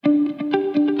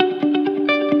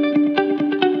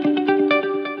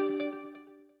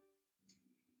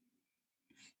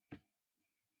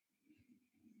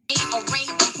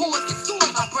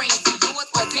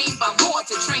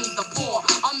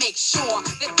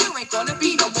you ain't gonna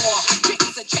be no more.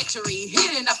 Tricks and treachery,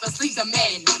 hidden up the sleeves of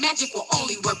men. Magic will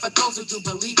only work for those who do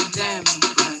believe in them.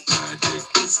 Black magic,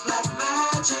 it's black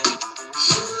magic.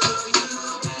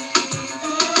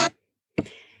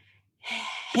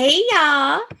 Hey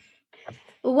y'all,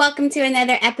 welcome to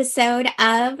another episode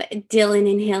of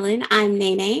Dylan and Helen. I'm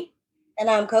Nene. And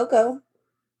I'm Coco.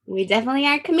 We definitely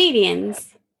are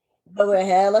comedians. But we're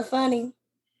hella funny.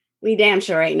 We damn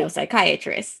sure ain't no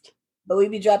psychiatrist. But we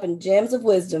be dropping gems of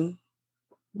wisdom.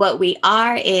 What we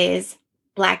are is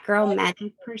Black Girl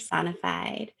Magic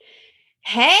personified.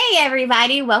 Hey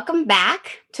everybody, welcome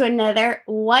back to another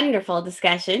wonderful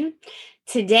discussion.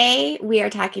 Today, we are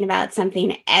talking about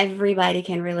something everybody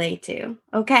can relate to,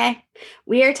 okay?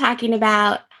 We are talking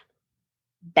about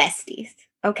besties,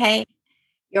 okay?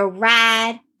 Your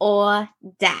ride or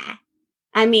die.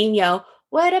 I mean,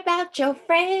 what about your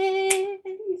friends?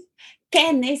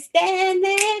 Can they stand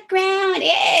their ground?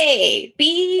 Hey,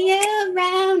 be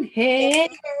around here.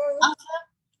 Also,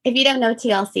 if you don't know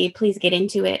TLC, please get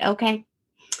into it, okay?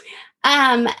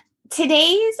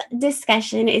 Today's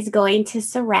discussion is going to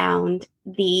surround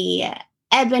the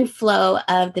ebb and flow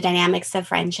of the dynamics of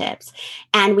friendships.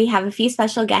 And we have a few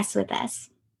special guests with us.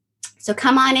 So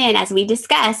come on in as we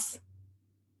discuss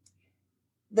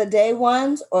the day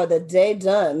ones or the day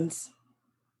dones.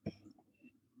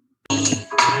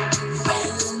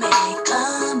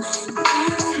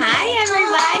 Hi,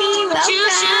 everybody. Welcome.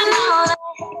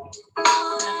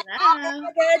 I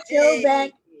got your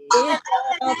back.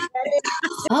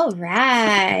 All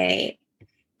right.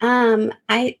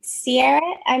 Sierra,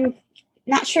 I'm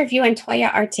not sure if you and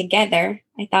Toya are together.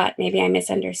 I thought maybe I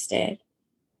misunderstood.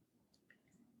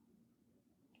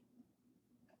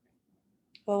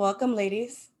 Well, welcome,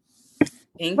 ladies.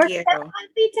 We're so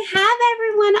happy to have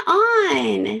everyone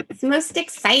on. It's most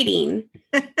exciting.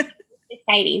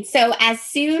 Exciting. So as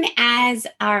soon as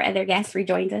our other guest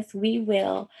rejoins us, we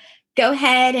will go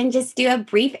ahead and just do a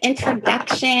brief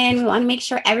introduction. We want to make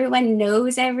sure everyone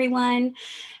knows everyone.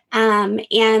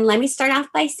 And let me start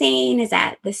off by saying is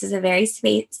that this is a very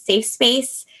safe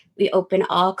space. We open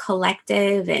all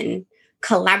collective and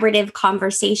collaborative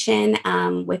conversation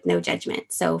with no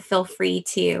judgment. So feel free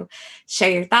to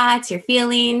share your thoughts, your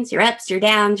feelings, your ups, your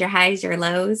downs, your highs, your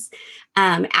lows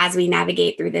as we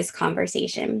navigate through this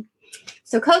conversation.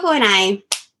 So Coco and I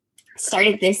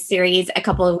started this series a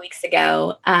couple of weeks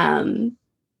ago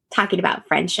talking about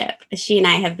friendship. She and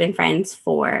I have been friends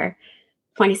for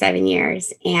 27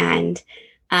 years and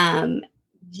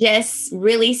just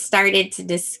really started to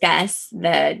discuss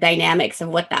the dynamics of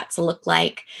what that's looked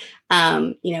like.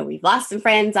 We've lost some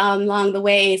friends along the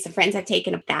way. Some friends have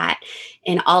taken up that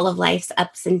in all of life's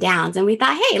ups and downs. And we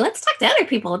thought, hey, let's talk to other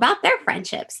people about their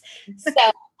friendships. So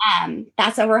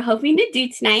that's what we're hoping to do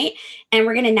tonight. And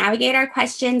we're going to navigate our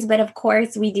questions. But of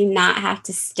course, we do not have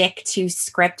to stick to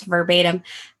script verbatim.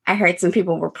 I heard some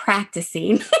people were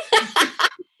practicing. It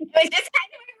was just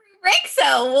kind of a break.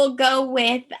 So we'll go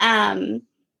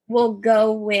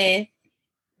with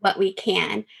what we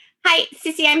can. Hi,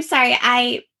 Sissy. I'm sorry.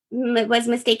 I was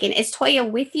mistaken. Is Toya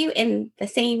with you in the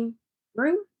same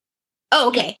room? Oh,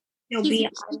 okay.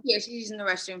 She's using the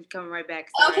restroom. Coming right back.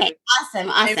 Sorry. Okay, awesome.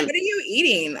 Hey, what are you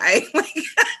eating?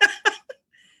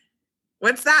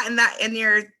 What's that in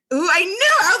your? Ooh, I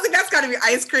knew. I was like, that's got to be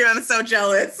ice cream. I'm so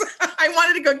jealous. I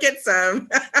wanted to go get some.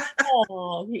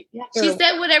 She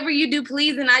said, "Whatever you do,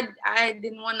 please." And I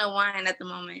didn't want no wine at the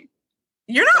moment.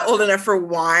 You're not old enough for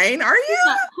wine, are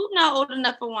you? Who's not old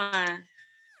enough for wine?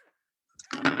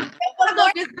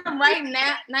 Right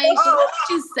now, Naisha, why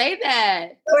did you say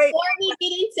that? Before we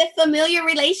get into familiar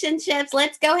relationships,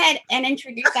 let's go ahead and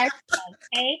introduce ourselves,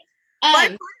 okay? My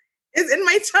heart is in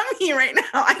my tummy right now.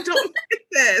 I don't like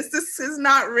this. This is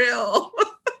not real.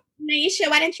 Naisha,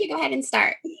 why don't you go ahead and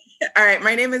start? All right,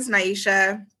 my name is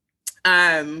Naisha.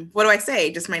 What do I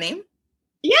say? Just my name?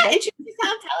 Yeah, introduce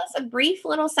yourself. Tell us a brief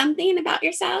little something about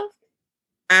yourself.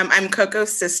 I'm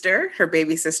Coco's sister, her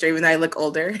baby sister, even though I look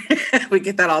older. We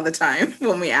get that all the time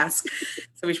when we ask.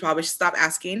 So we should probably stop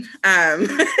asking. I'm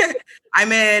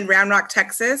in Round Rock,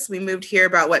 Texas. We moved here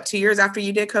about, 2 years after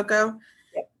you did, Coco?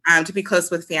 Yep. To be close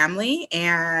with family.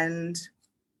 And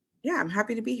yeah, I'm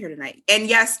happy to be here tonight. And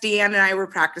yes, Deanne and I were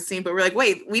practicing, but we're like,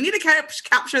 wait, we need to kind of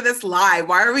capture this live.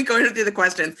 Why are we going to do the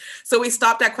questions? So we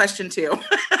stopped at question 2. You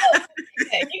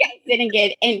guys didn't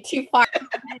get in too far.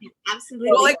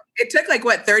 Absolutely. Well, it took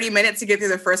 30 minutes to get through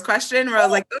the first question where I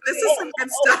was like, oh, this is some good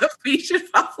stuff. We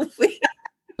should probably.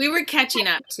 We were catching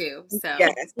up too. So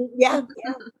yes. Yeah.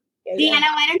 Deanna,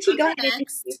 why don't you go ahead and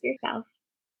introduce yourself?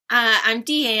 I'm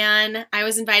Deanne. I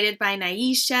was invited by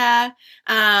Naisha.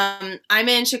 I'm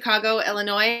in Chicago,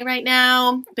 Illinois right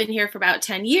now. Been here for about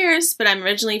 10 years, but I'm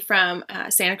originally from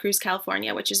Santa Cruz,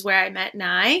 California, which is where I met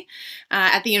Nai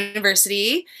at the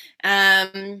university.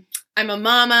 I'm a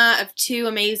mama of 2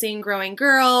 amazing growing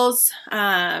girls,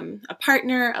 a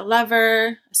partner, a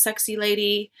lover, a sexy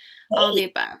lady, all the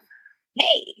above.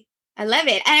 Hey, I love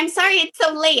it. And I'm sorry it's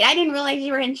so late. I didn't realize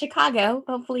you were in Chicago.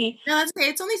 Hopefully. No, that's okay.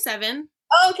 It's only 7.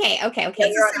 Okay. It's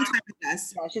the same time as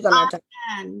us. Yeah, she's on our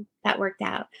time. That worked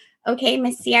out. Okay,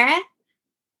 Miss Sierra.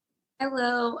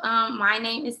 Hello, my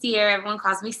name is Sierra. Everyone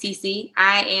calls me Cece.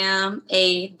 I am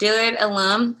a Dillard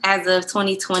alum as of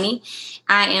 2020.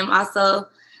 I am also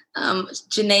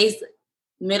Janae's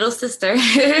middle sister.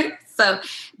 So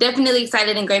definitely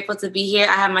excited and grateful to be here.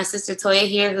 I have my sister Toya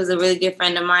here, who's a really good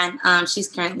friend of mine. She's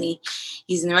currently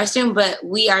using the restroom, but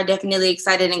we are definitely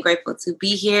excited and grateful to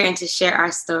be here and to share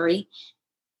our story.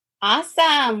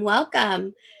 Awesome.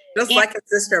 Welcome. Just like a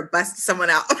sister bust someone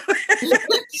out.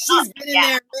 She's been in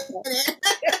there.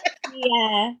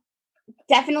 Yeah,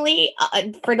 definitely.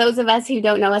 For those of us who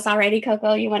don't know us already,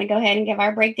 Coco, you want to go ahead and give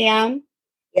our breakdown?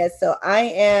 Yes, so I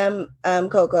am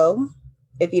Coco.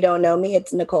 If you don't know me,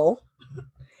 it's Nicole.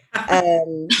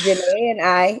 Janae and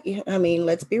I mean,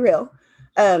 let's be real.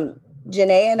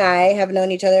 Janae and I have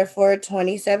known each other for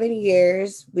 27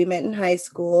 years. We met in high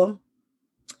school.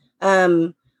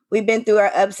 We've been through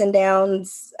our ups and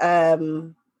downs.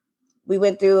 We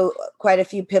went through quite a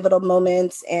few pivotal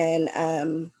moments and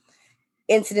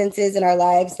incidences in our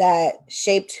lives that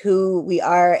shaped who we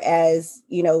are as,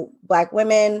 Black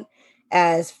women,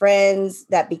 as friends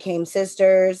that became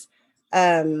sisters.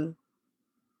 And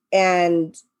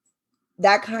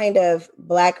that kind of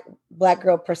black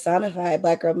girl personified,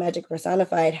 Black girl magic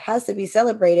personified has to be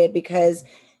celebrated, because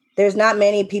there's not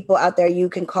many people out there you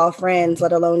can call friends,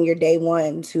 let alone your day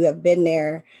ones, who have been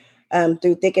there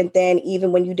through thick and thin,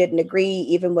 even when you didn't agree,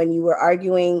 even when you were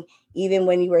arguing, even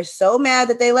when you were so mad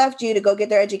that they left you to go get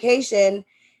their education.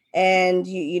 And,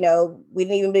 we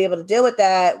didn't even be able to deal with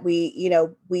that.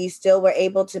 We still were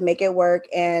able to make it work.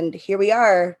 And here we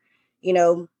are,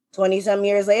 20 some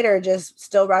years later, just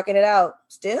still rocking it out,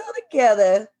 still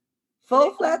together,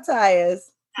 full flat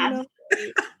tires.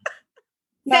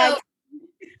 So,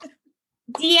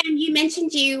 Deanne, you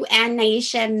mentioned you and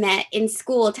Naisha met in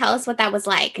school. Tell us what that was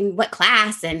like and what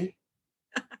class and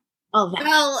all that.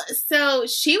 Well, so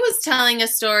she was telling a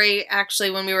story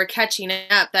actually when we were catching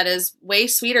up that is way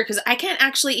sweeter, because I can't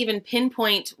actually even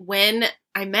pinpoint when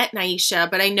I met Naisha,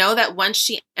 but I know that once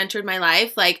she entered my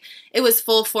life, like, it was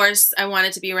full force. I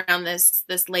wanted to be around this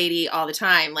lady all the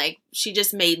time. Like, she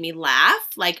just made me laugh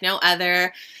like no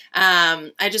other.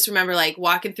 I just remember like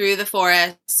walking through the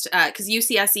forest, because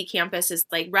UCSC campus is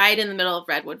like right in the middle of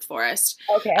Redwood Forest.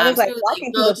 Okay, I was so like,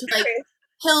 walking through the forest.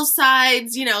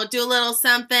 Hillsides, do a little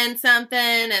something,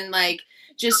 and like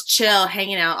just chill,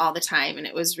 hanging out all the time. And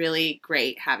it was really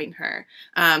great having her.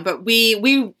 But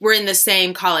we were in the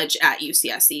same college at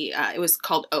UCSC. It was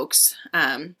called Oaks.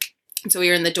 And so we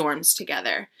were in the dorms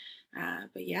together.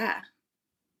 But yeah.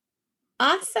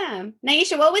 Awesome.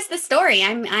 Naisha, what was the story?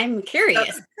 I'm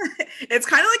curious. It's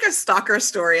kind of like a stalker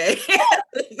story.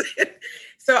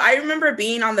 So I remember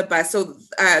being on the bus. So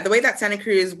the way that Santa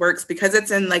Cruz works, because it's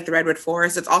in like the Redwood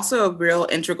Forest, it's also a real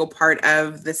integral part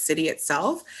of the city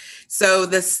itself. So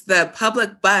the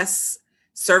public bus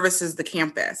services the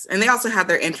campus, and they also have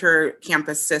their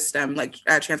inter-campus system, like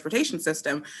transportation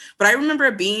system. But I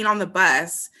remember being on the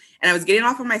bus, and I was getting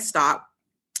off of my stop,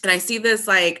 and I see this,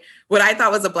 like, what I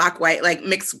thought was a black-white, like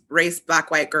mixed race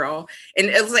black-white girl. And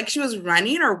it was like she was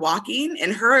running or walking,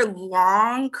 and her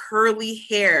long curly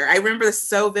hair, I remember this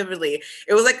so vividly.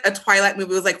 It was like a Twilight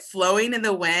movie. It was like flowing in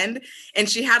the wind. And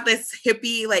she had this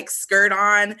hippie like skirt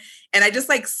on. And I just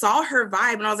like saw her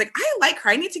vibe. And I was like, I like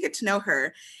her. I need to get to know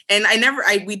her. And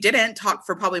we didn't talk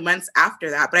for probably months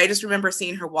after that. But I just remember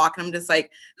seeing her walk, and I'm just like,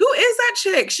 who is that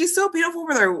chick? She's so beautiful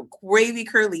with her wavy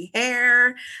curly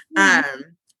hair. Mm-hmm.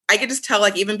 I could just tell,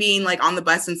 like, even being like on the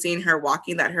bus and seeing her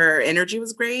walking, that her energy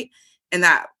was great and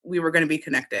that we were going to be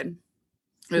connected.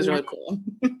 It was really cool.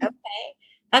 Okay.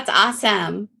 That's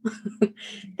awesome.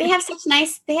 They had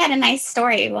a nice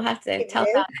story. We'll have to tell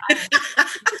about that.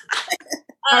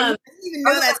 I didn't even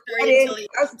know that story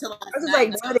until I was just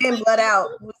like, blood in, blood out.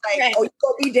 It was like, oh, you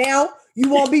gonna be down? You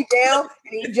won't be down?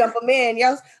 And you jump them in.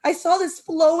 Yeah, I saw this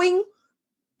flowing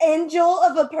angel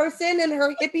of a person in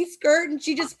her hippie skirt, and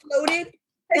she just floated.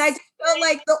 And I just felt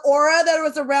like the aura that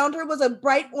was around her was a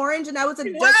bright orange, and I was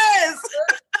and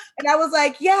I was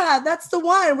like, yeah, that's the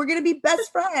one. We're gonna be best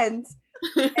friends.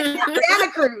 Santa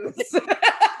Cruz.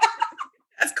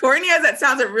 As corny as that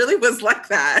sounds, it really was like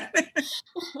that.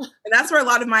 And that's where a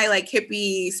lot of my like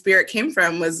hippie spirit came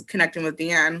from, was connecting with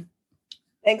Deanne.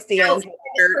 Thanks, Deanne. So,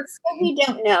 for people who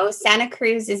don't know, Santa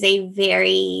Cruz is a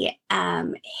very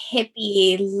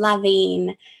hippie,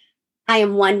 loving, I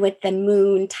am one with the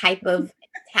moon type of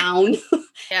town.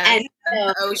 Yeah, And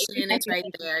the ocean, it's right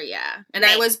there. Yeah. And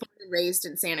I was born and raised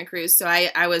in Santa Cruz. So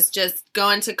I was just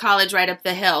going to college right up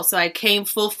the hill. So I came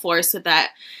full force with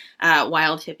that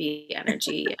wild hippie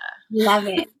energy. Love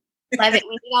it. Love it.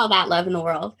 We need all that love in the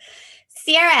world.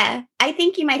 Sierra, I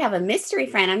think you might have a mystery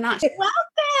friend. I'm not sure.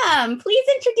 Welcome. Please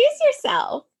introduce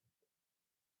yourself.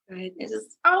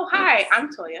 Oh, hi. I'm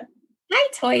Toya. Hi,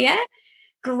 Toya.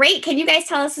 Great. Can you guys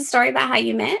tell us a story about how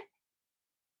you met?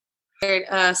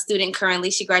 Student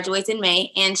currently. She graduates in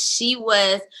May, and she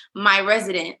was my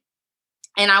resident.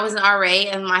 And I was an RA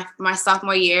in my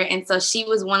sophomore year. And so she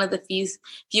was one of the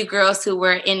few girls who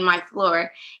were in my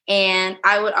floor. And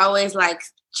I would always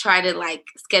try to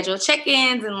schedule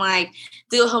check-ins and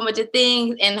do a whole bunch of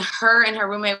things. And her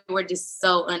roommate were just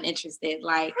so uninterested.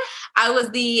 I was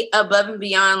the above and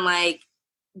beyond,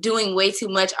 doing way too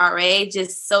much RA,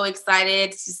 just so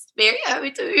excited, just very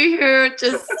happy to be here,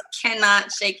 just cannot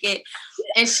shake it.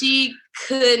 And she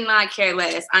could not care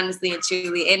less, honestly and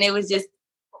truly. And it was just,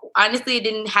 honestly, it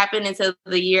didn't happen until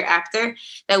the year after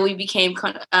that we became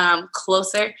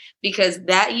closer, because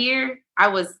that year I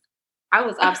was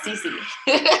off Cece.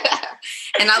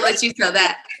 And I'll let you tell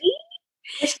that.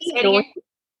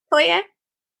 Toya?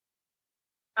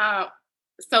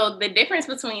 So the difference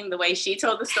between the way she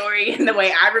told the story and the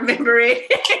way I remember it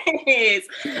is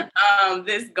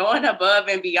this going above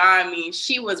and beyond means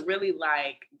she was really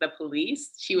like the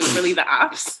police. She was really the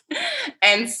ops.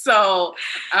 And so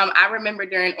I remember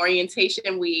during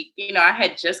orientation week, I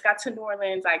had just got to New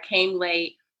Orleans. I came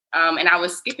late. And I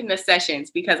was skipping the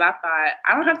sessions because I thought,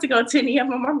 I don't have to go to any of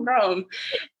them. I'm grown.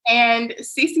 And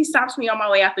Cece stops me on my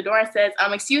way out the door and says,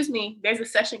 excuse me, there's a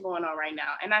session going on right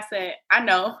now. And I said, I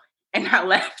know. And I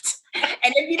left.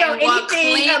 And if you know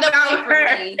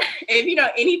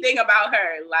anything about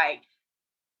her,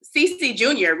 Cece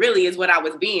Jr. really is what I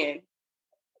was being.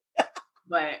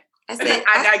 But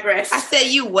I digress. I said,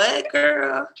 you what,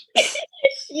 girl?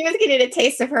 She was getting a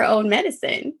taste of her own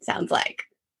medicine, sounds like.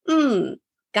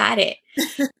 Got it.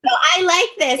 So I like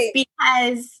this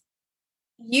because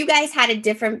you guys had a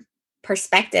different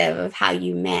perspective of how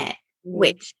you met,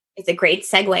 which is a great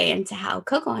segue into how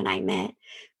Coco and I met,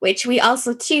 which we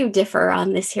also too differ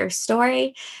on this here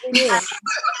story. I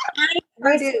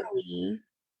personally,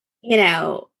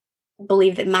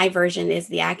 believe that my version is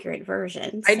the accurate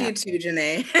version. So. I do too,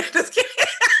 Janae. Just kidding.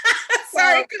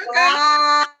 Sorry,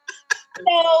 Coco.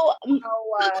 So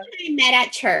we met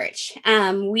at church.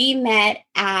 We met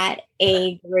at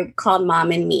a group called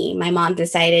Mom and Me. My mom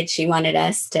decided she wanted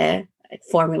us to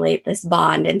formulate this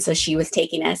bond. And so she was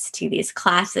taking us to these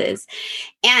classes.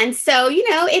 And so,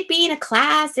 it being a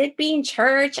class, it being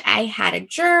church, I had a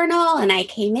journal and I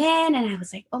came in and I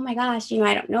was like, oh my gosh,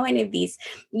 I don't know any of these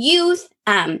youth.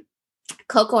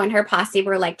 Coco and her posse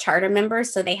were charter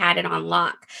members, so they had it on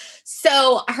lock.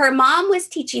 So her mom was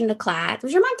teaching the class.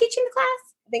 Was your mom teaching the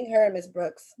class? I think her and Miss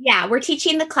Brooks. Yeah, we're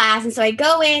teaching the class. And so I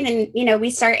go in and, we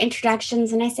start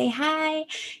introductions and I say, hi,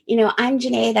 I'm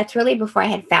Janae. That's really before I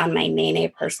had found my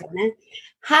Nene persona.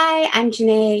 Hi, I'm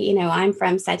Janae. I'm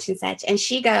from such and such. And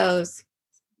she goes,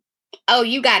 oh,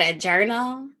 you got a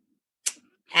journal?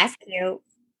 That's cute.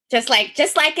 Just like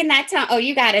in that tone. Oh,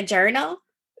 you got a journal?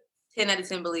 10 out of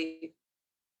 10 believe.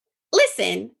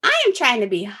 Listen, I am trying to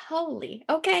be holy,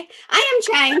 okay? I am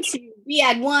trying to be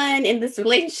at one in this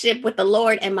relationship with the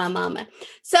Lord and my mama.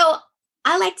 So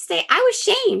I like to say I was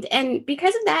shamed. And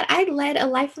because of that, I led a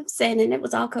life of sin and it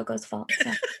was all Coco's fault.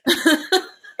 So.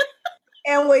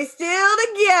 And we're still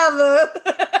together.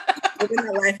 Living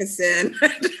that life of sin.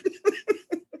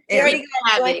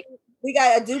 We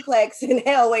got a duplex in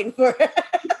hell waiting for her.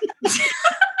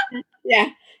 Yeah.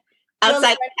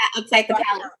 Outside the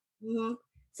palace. Mm-hmm.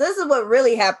 So this is what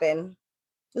really happened.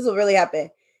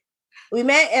 We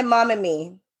met at Mom and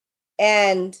Me,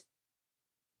 and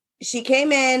she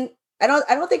came in. I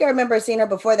don't think I remember seeing her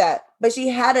before that, but she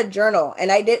had a journal, and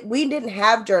we didn't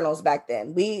have journals back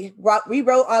then. We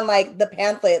wrote on the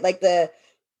pamphlet,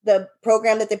 the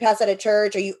program that they passed out of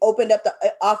church, or you opened up the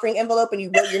offering envelope and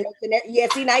you wrote your notes in there. Yeah,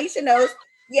 see, Naisha knows.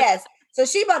 Yes. So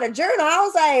she bought a journal. I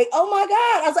was like, oh my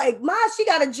God. I was like, Ma, she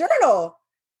got a journal.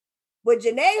 What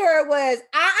Janae heard was,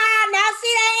 now she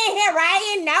ain't here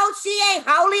writing. No, she ain't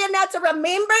holy enough to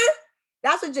remember.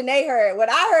 That's what Janae heard. What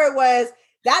I heard was,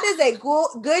 that is a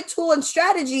good tool and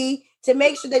strategy to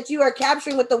make sure that you are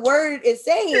capturing what the word is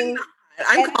saying.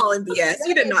 I'm calling BS.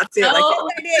 You did not say it like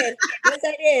that. Yes,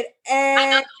 I did.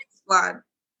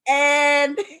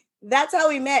 And that's how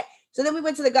we met. So then we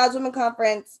went to the God's Women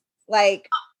Conference. Like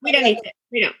we don't need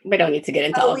to get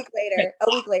into a week later. Yeah,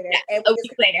 a week later.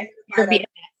 For BS,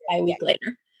 a week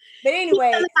later. But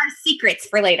anyway, some of our secrets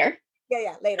for later.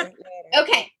 Yeah, later.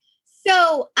 Okay.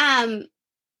 So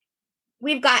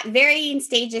we've got varying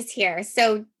stages here.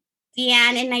 So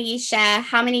Deanne and Naisha,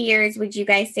 how many years would you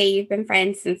guys say you've been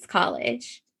friends since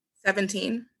college?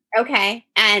 17. Okay.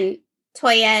 And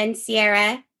Toya and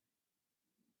Sierra?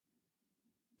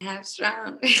 Half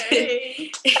strong. 2.5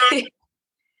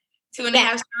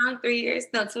 strong, 3 years.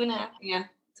 No, 2.5. Yeah.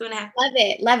 2.5.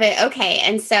 Love it. Okay.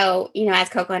 And so, as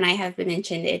Coco and I have been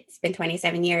mentioned, it's been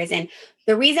 27 years. And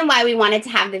the reason why we wanted to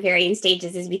have the varying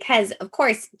stages is because, of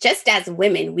course, just as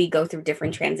women, we go through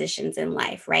different transitions in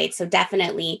life, right? So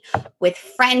definitely with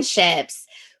friendships,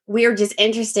 we're just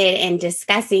interested in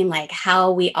discussing like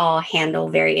how we all handle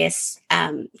various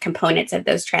components of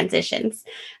those transitions.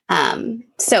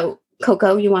 So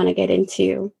Coco, you want to get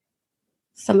into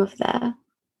some of the...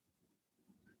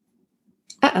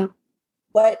 Uh-oh.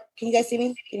 What? Can you guys see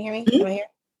me? Can you hear me? Mm-hmm.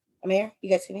 I'm here. You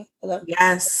guys see me? Hello?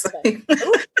 Yes. Okay.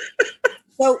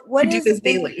 So what is the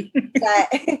thing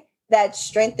that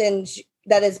strengthens,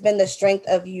 that has been the strength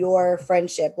of your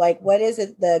friendship? Like, what is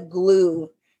it, the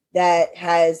glue that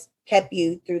has kept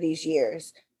you through these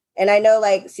years? And I know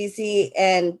like Cece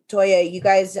and Toya, you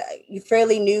guys, you're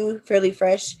fairly new, fairly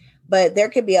fresh, but there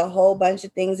could be a whole bunch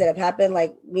of things that have happened.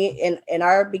 Like me in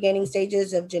our beginning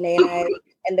stages of Janae and I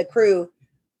and the crew,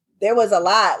 there was a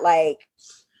lot.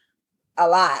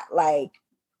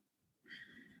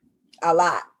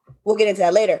 We'll get into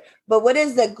that later. But what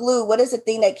is the glue? What is the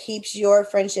thing that keeps your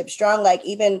friendship strong? Like,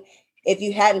 even if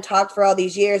you hadn't talked for all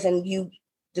these years and you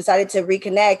decided to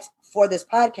reconnect for this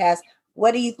podcast,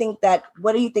 what do you think that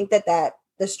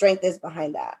the strength is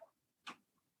behind that?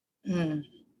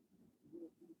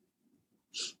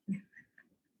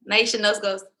 Naisha knows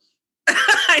goes.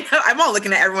 I know. I'm all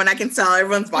looking at everyone. I can tell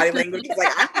everyone's body language is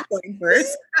like, I'm going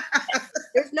first.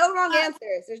 There's no wrong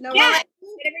answers. There's no wrong answers.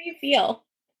 Whatever you feel.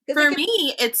 For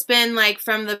me, it's been like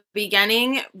from the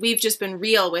beginning, we've just been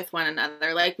real with one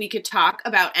another. Like we could talk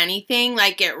about anything,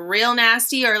 like get real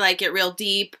nasty or like get real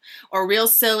deep or real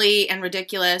silly and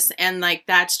ridiculous. And like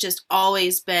that's just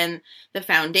always been the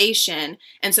foundation.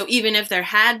 And so even if there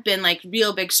had been like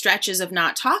real big stretches of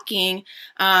not talking,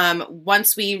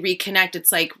 once we reconnect,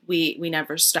 it's like we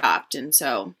never stopped. And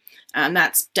so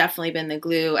that's definitely been the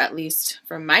glue, at least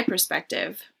from my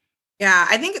perspective. Yeah,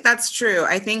 I think that's true.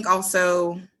 I think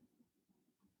also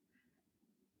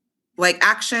like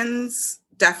actions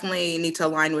definitely need to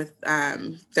align with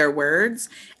their words.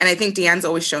 And I think Deanne's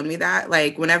always shown me that.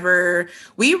 Like whenever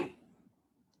you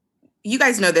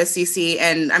guys know this, Cece,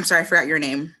 and I'm sorry, I forgot your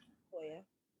name.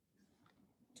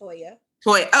 Toya.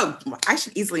 Oh, I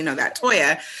should easily know that.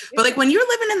 Toya. But like when you're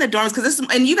living in the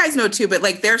dorms, and you guys know too, but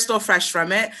like they're still fresh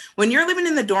from it. When you're living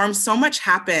in the dorms, so much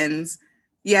happens.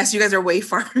 Yes, you guys are way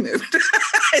far removed.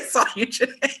 I saw you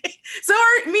today. So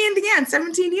are me and Deanne,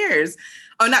 17 years.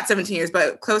 Oh, not 17 years,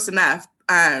 but close enough.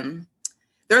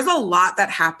 There's a lot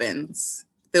that happens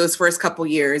those first couple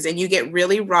years, and you get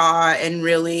really raw and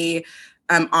really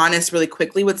honest really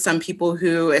quickly with some people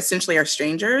who essentially are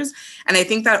strangers. And I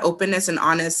think that openness and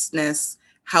honestness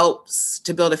helps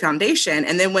to build a foundation.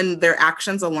 And then when their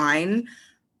actions align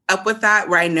up with that,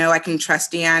 where I know I can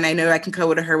trust Deanne, I know I can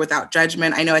go to her without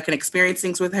judgment, I know I can experience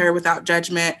things with her without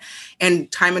judgment, and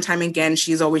time again,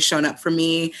 she's always shown up for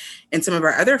me and some of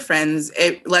our other friends.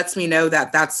 It lets me know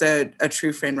that that's a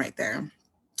true friend right there.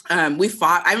 We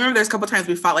fought. I remember there's a couple of times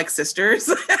we fought like sisters,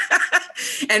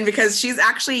 and because she's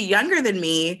actually younger than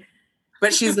me,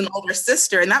 but she's an older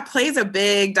sister, and that plays a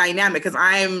big dynamic because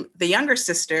I'm the younger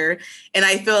sister. And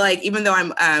I feel like even though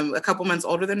I'm a couple months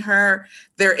older than her,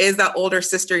 there is that older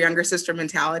sister, younger sister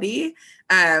mentality.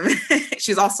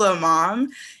 She's also a mom.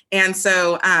 And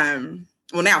so,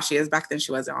 well, now she is. Back then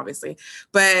she wasn't, obviously.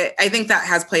 But I think that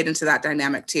has played into that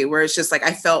dynamic too, where it's just like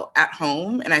I felt at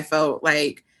home and I felt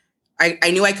like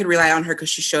I knew I could rely on her because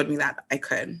she showed me that I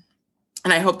could.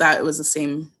 And I hope that it was the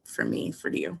same for me, for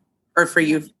you. Or for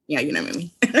you, yeah, you know what I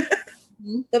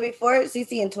mean. So before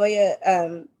Cece and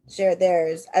Toya shared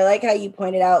theirs, I like how you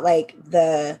pointed out like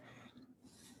the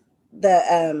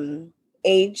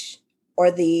age or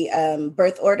the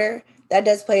birth order. That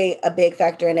does play a big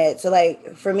factor in it. So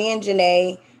like for me and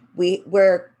Janae,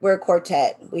 we're a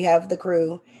quartet. We have the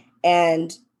crew,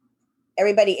 and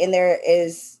everybody in there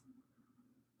is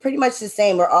pretty much the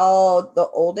same. We're all the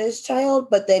oldest child,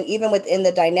 but then even within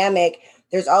the dynamic,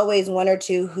 there's always one or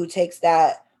two who takes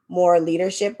that more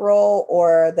leadership role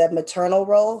or the maternal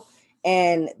role.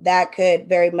 And that could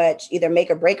very much either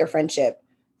make or break a friendship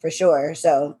for sure.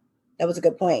 So that was a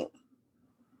good point.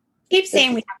 Keep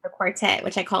saying we have the quartet,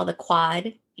 which I call the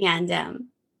quad. And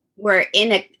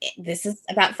this is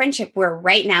about friendship. We're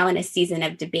right now in a season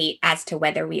of debate as to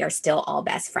whether we are still all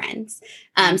best friends.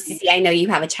 Cece, I know you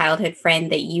have a childhood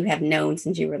friend that you have known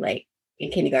since you were like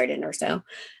in kindergarten or so.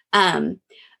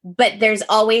 But there's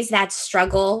always that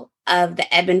struggle of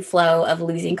the ebb and flow of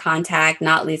losing contact,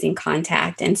 not losing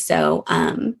contact. And so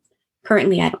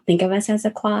currently I don't think of us as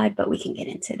a quad, but we can get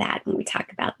into that when we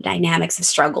talk about the dynamics of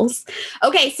struggles.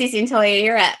 Okay, Cece and Toya,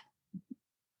 you're up.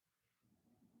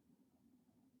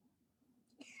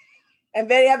 I'm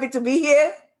very happy to be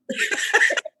here.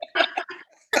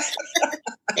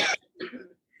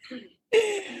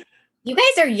 You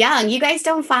guys are young. You guys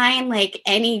don't find like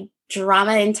any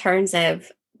drama in terms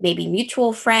of maybe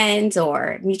mutual friends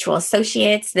or mutual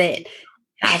associates that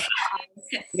have,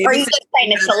 or you just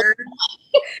trying to show.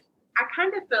 I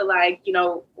kind of feel like,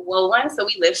 one, so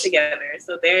we live together.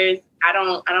 So I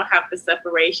don't have the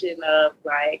separation of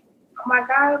like, oh my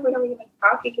God, when are we going to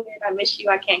talk again? I miss you.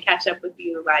 I can't catch up with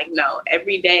you. Like, no,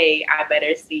 every day I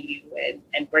better see you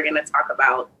and we're going to talk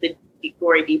about the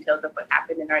gory details of what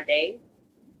happened in our day.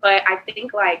 But I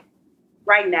think like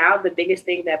right now, the biggest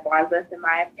thing that bonds us, in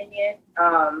my opinion,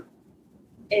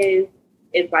 is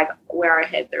like where our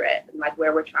heads are at and like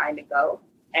where we're trying to go.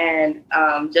 And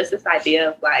just this idea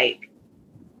of like,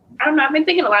 I don't know, I've been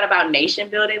thinking a lot about nation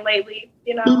building lately,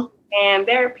 and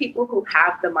there are people who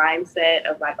have the mindset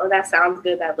of like, oh, that sounds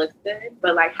good, that looks good.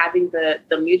 But like having the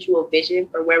mutual vision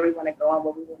for where we want to go and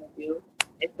what we want to do.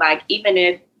 It's like, even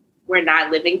if we're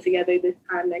not living together this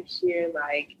time next year,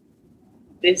 like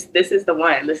this is the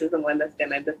one. This is the one that's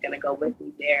gonna go with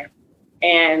me there.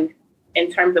 And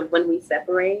in terms of when we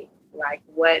separate, like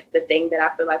what the thing that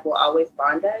I feel like will always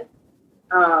bond us,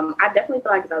 I definitely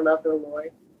feel like I love the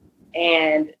Lord.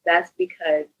 And that's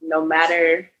because no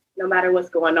matter what's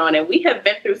going on, and we have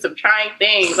been through some trying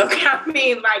things. Okay? I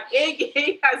mean, like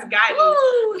it has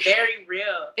gotten very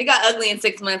real. It got ugly in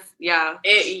 6 months. Yeah.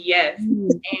 Yes.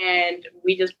 And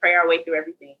we just pray our way through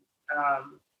everything.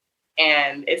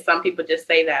 And it's some people just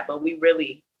say that, but we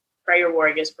really prayer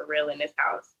warriors for real in this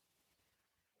house.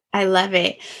 I love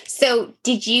it. So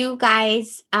did you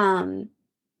guys,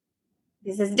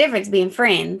 this is the difference being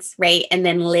friends, right? And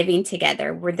then living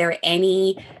together. Were there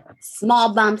any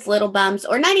small bumps, little bumps,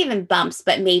 or not even bumps,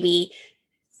 but maybe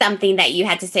something that you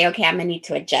had to say, okay, I'm going to need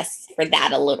to adjust for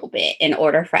that a little bit in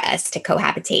order for us to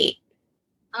cohabitate?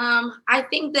 I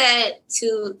think that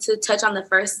to touch on the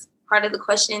first part of the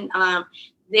question,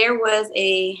 there was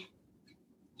a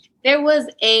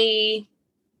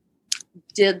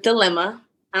dilemma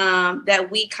that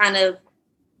we kind of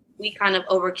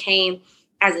overcame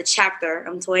as a chapter.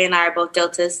 Toya and I are both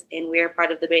Deltas, and we're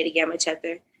part of the Beta Gamma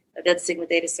chapter of Delta Sigma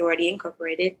Theta Sorority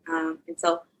Incorporated. And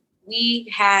so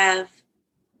we have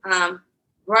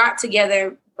brought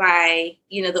together by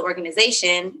the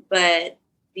organization, but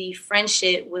the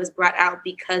friendship was brought out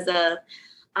because of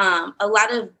a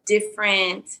lot of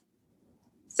different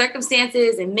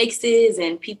circumstances and mixes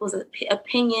and people's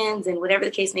opinions and whatever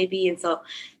the case may be. And so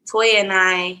Toya and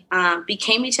I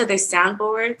became each other's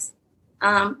soundboards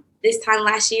this time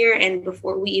last year. And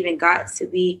before we even got to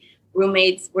be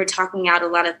roommates, we're talking out a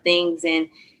lot of things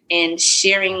and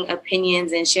sharing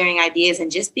opinions and sharing ideas and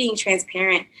just being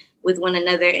transparent with one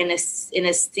another in a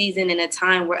season, in a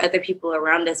time where other people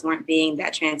around us weren't being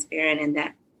that transparent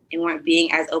and weren't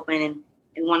being as open and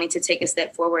wanting to take a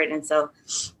step forward. And so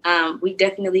we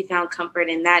definitely found comfort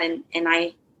in that. And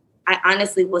I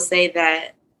honestly will say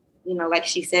that, like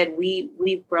she said,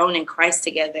 we've grown in Christ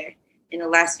together in the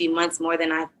last few months more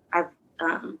than I've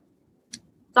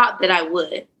thought that I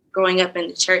would. Growing up in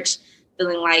the church,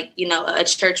 feeling like, a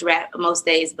church rat most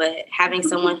days, but having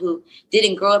someone who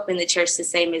didn't grow up in the church the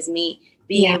same as me,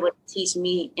 being able to teach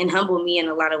me and humble me in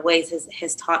a lot of ways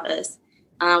has taught us.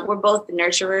 We're both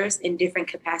nurturers in different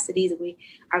capacities. We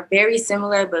are very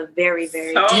similar, but very,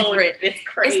 very different. It's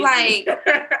crazy. It's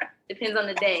like, depends on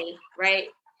the day, right?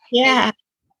 Yeah.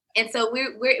 And so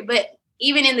but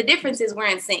even in the differences, we're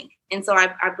in sync. And so I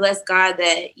bless God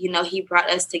that, he brought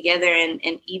us together and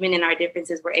even in our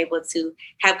differences, we're able to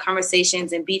have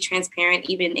conversations and be transparent,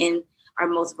 even in our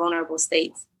most vulnerable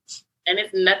states. And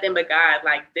it's nothing but God.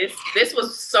 Like this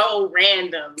was so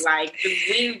random. Like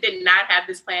we did not have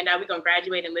this planned out. We're going to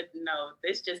graduate and live. No,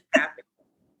 this just happened.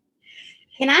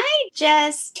 Can I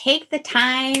just take the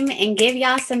time and give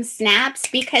y'all some snaps?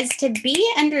 Because to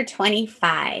be under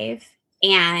 25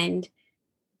 and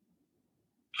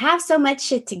have so much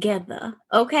shit together,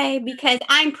 okay? Because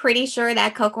I'm pretty sure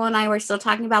that Coco and I were still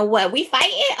talking about what we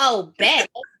fighting. Oh, bet.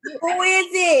 Who is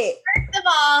it? First of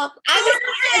all, I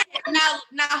was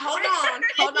now hold on.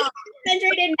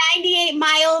 198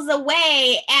 miles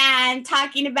away and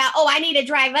talking about, oh, I need to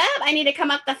drive up. I need to come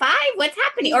up the 5. What's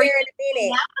happening? Be there in a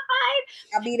minute.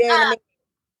 I'll be there in a minute.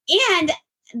 And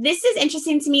this is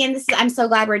interesting to me, and I'm so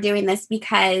glad we're doing this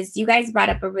because you guys brought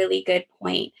up a really good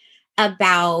point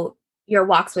about your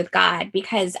walks with God,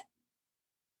 because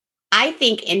I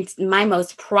think in my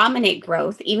most prominent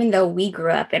growth, even though we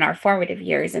grew up in our formative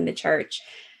years in the church,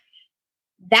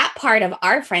 that part of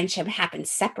our friendship happened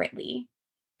separately.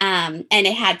 And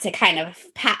it had to kind of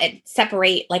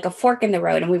separate like a fork in the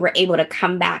road, and we were able to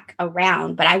come back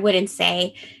around. But I wouldn't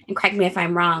say, and correct me if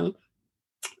I'm wrong,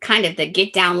 kind of the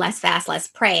get down, less fast, less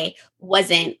pray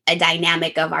wasn't a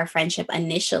dynamic of our friendship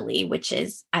initially, which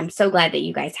is, I'm so glad that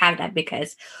you guys have that,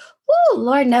 because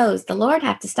Lord knows the Lord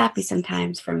have to stop you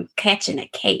sometimes from catching a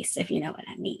case, if you know what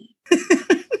I mean.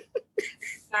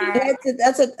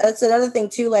 That's another thing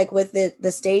too, like with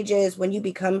the stages when you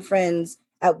become friends,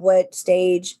 at what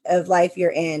stage of life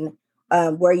you're in,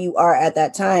 where you are at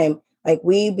that time. Like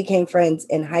we became friends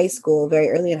in high school, very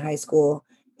early in high school.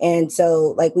 And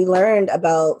so like we learned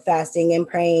about fasting and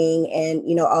praying and,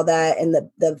 you know, all that, and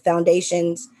the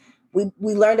foundations. We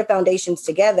learned the foundations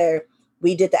together.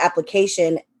 We did the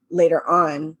application later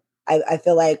on. I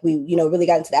feel like we, you know, really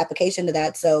got into the application to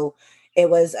that. So it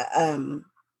was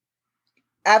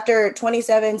after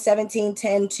 27, 17,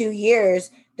 10, 2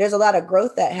 years, there's a lot of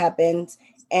growth that happens.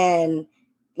 And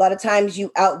a lot of times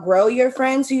you outgrow your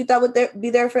friends who you thought would be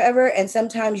there forever. And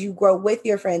sometimes you grow with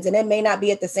your friends, and it may not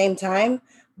be at the same time,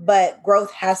 but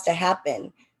growth has to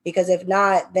happen, because if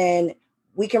not, then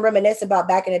we can reminisce about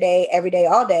back in the day, every day,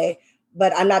 all day,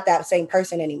 but I'm not that same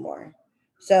person anymore.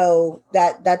 So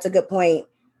that's a good point.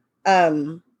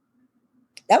 Y'all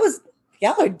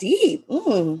are deep.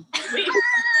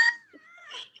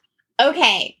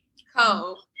 Okay.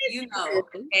 Oh, you know,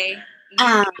 okay. You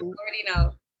already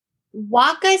know.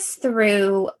 Walk us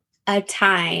through a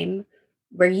time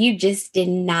where you just did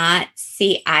not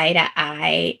see eye to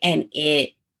eye, and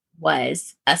it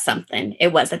was a something.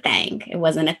 It was a thing. It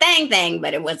wasn't a thing,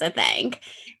 but it was a thing.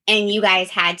 And you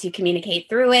guys had to communicate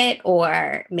through it,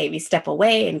 or maybe step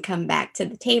away and come back to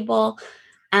the table,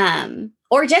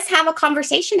 or just have a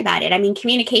conversation about it. I mean,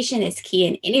 communication is key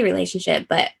in any relationship,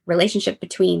 but relationship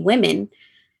between women,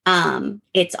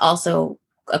 it's also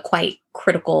a quite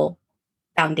critical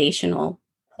foundational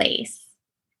place.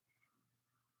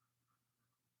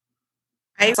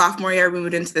 Sophomore year, we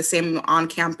moved into the same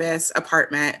on-campus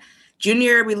apartment. Junior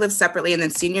year, we lived separately, and then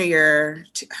senior year,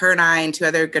 her and I and 2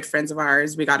 other good friends of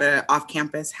ours, we got an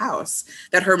off-campus house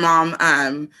that her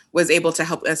mom was able to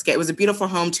help us get. It was a beautiful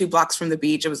home, 2 blocks from the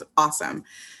beach. It was awesome.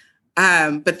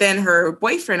 But then her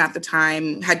boyfriend at the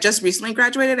time had just recently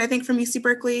graduated, I think, from UC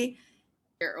Berkeley.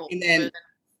 And then,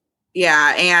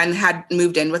 yeah, and had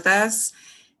moved in with us,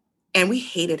 and we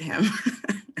hated him.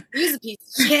 He's a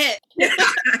piece of shit.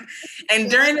 And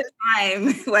during the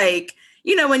time, like,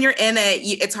 you know, when you're in it,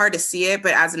 it's hard to see it,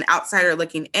 but as an outsider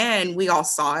looking in, we all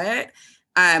saw it.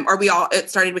 It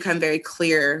started to become very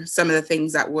clear some of the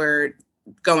things that were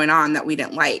going on that we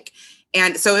didn't like.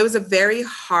 And so it was a very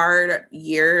hard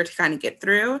year to kind of get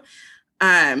through.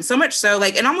 So much so,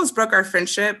 like, it almost broke our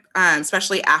friendship,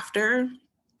 especially after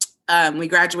we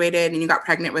graduated and you got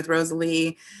pregnant with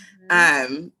Rosalie.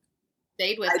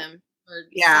 Stayed with him.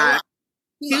 Yeah.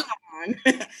 Too long.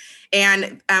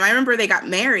 And I remember they got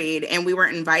married and we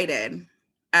weren't invited.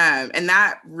 And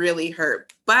that really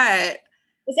hurt. But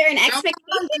was there an expectation?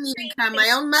 To come. My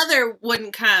own mother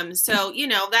wouldn't come. So, you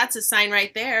know, that's a sign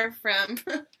right there from.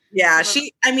 Yeah,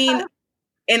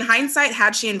 in hindsight,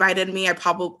 had she invited me, I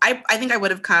think I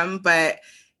would have come, but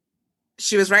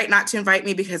she was right not to invite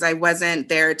me because I wasn't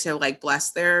there to like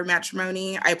bless their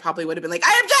matrimony. I probably would have been like,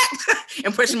 I object,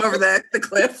 and push him over the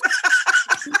cliff.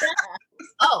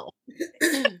 Oh.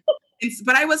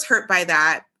 But I was hurt by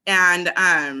that.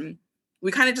 And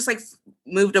we kind of just like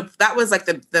moved up. That was like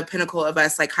the pinnacle of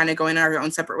us, like kind of going our own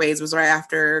separate ways, was right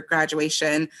after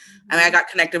graduation. And I got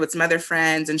connected with some other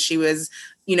friends, and she was,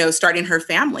 you know, starting her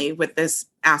family with this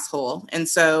asshole. And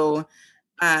so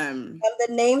and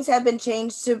the names have been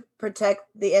changed to protect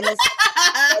the innocent.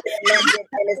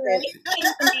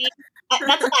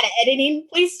 That's a lot of editing.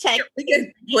 Please check. We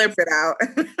can blip it out.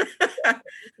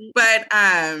 But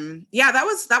yeah,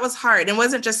 that was hard. It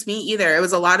wasn't just me either. It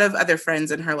was a lot of other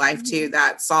friends in her life too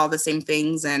that saw the same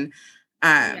things, and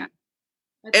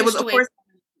it was of course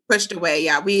pushed away.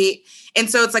 Yeah, and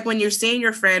so it's like when you're seeing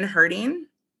your friend hurting,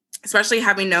 especially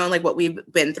having known like what we've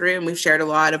been through, and we've shared a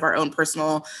lot of our own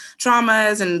personal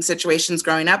traumas and situations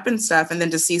growing up and stuff. And then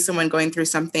to see someone going through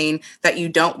something that you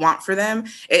don't want for them,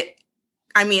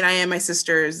 I am my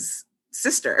sister's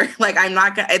sister. Like,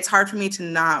 it's hard for me to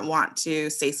not want to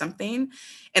say something.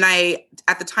 And I,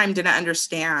 at the time, didn't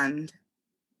understand.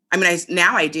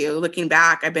 Now I do. Looking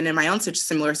back, I've been in my own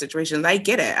similar situations. I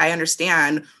get it. I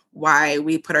understand why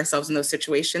we put ourselves in those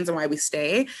situations and why we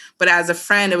stay. But as a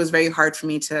friend, it was very hard for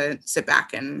me to sit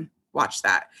back and watch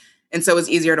that. And so it was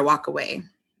easier to walk away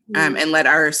and let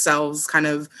ourselves kind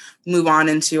of move on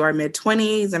into our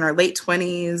mid-20s and our late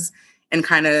 20s and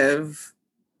kind of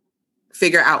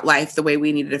figure out life the way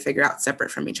we needed to figure out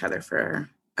separate from each other for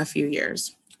a few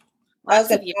years. I was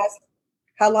going to ask,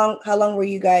 how long were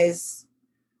you guys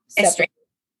separate?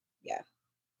 Yeah.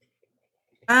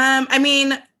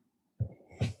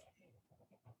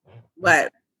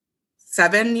 What,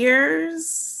 7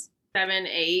 years? 7,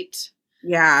 8.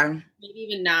 Yeah. Maybe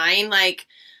even 9. Like,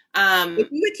 we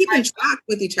would keep in track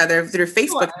with each other through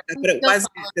Facebook, but it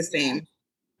wasn't the same.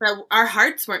 But our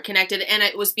hearts weren't connected, and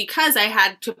it was because I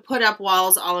had to put up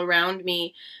walls all around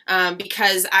me,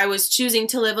 because I was choosing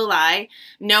to live a lie,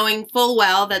 knowing full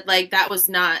well that like that was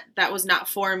not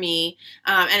for me,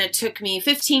 and it took me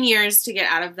 15 years to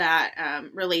get out of that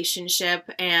relationship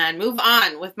and move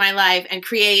on with my life and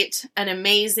create an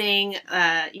amazing,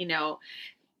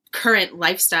 current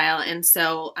lifestyle. And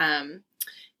so,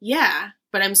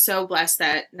 But I'm so blessed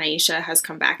that Naisha has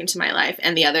come back into my life,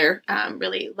 and the other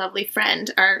really lovely friend,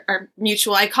 our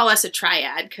mutual, I call us a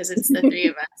triad because it's the three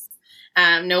of us.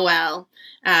 Noelle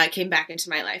came back into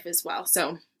my life as well.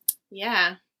 So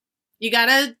yeah, you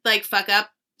gotta like fuck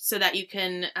up so that you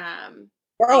can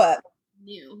grow up.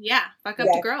 Fuck up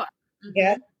to grow up. Mm-hmm.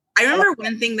 Yeah. I remember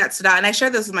one thing that stood out, and I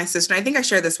shared this with my sister. I think I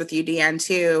shared this with you, Deanne,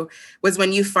 too, was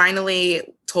when you finally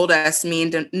told us, me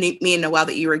and Noelle,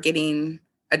 that you were getting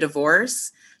a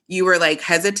divorce. You were like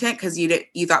hesitant because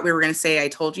you thought we were going to say, "I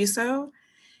told you so."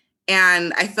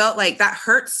 And I felt like that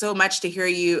hurt so much to hear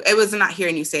you. It was not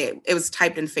hearing you say it. It was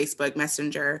typed in Facebook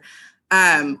Messenger.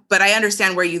 But I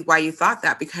understand why you thought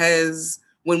that, because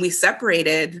when we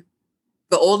separated,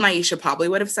 the old Naisha probably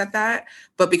would have said that.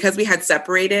 But because we had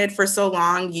separated for so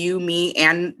long, you, me,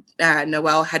 and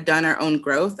Noelle had done our own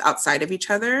growth outside of each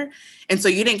other. And so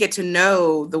you didn't get to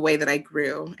know the way that I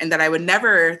grew, and that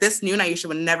this new Naisha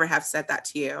would never have said that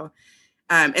to you.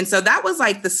 And so that was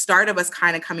like the start of us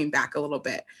kind of coming back a little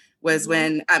bit, was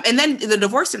when, and then the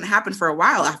divorce didn't happen for a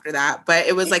while after that, but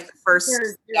it was like the first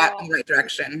step in the right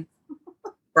direction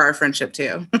for our friendship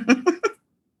too.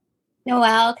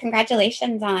 Noelle,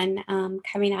 congratulations on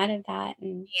coming out of that.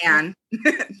 And Deanne.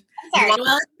 Sorry,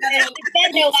 Noelle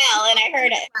said Noelle, and I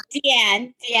heard it.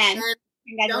 Deanne.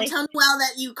 Don't tell Noelle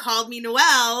that you called me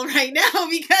Noelle right now,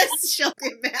 because she'll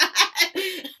get mad.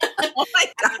 Oh my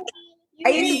God. I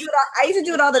used to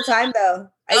do it all the time, though.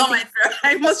 I almost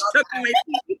broke my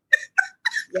teeth.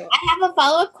 Yeah. I have a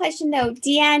follow-up question, though.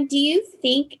 Deanne, do you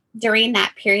think during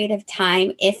that period of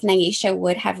time, if Naisha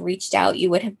would have reached out,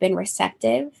 you would have been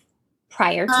receptive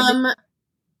prior to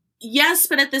Yes,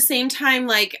 but at the same time,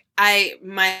 like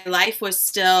my life was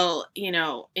still,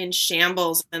 in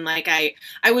shambles, and like I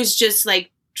was just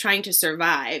like trying to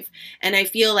survive. And I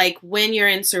feel like when you're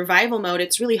in survival mode,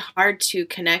 it's really hard to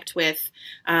connect with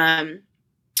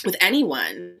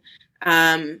anyone.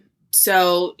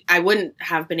 So I wouldn't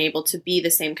have been able to be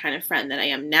the same kind of friend that I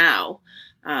am now.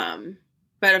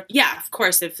 But yeah, of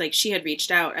course, if like she had reached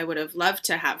out, I would have loved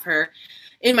to have her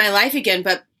in my life again.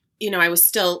 But I was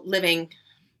still living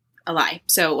a lie,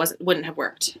 so it wouldn't have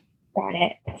worked. Got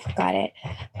it.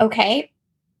 Okay,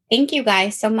 thank you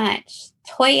guys so much,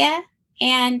 Toya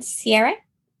and Sierra.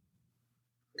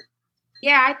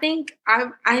 Yeah, I think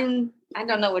I don't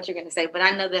know what you're gonna say, but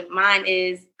I know that mine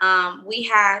is we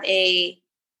had a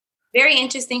very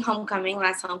interesting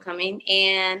last homecoming,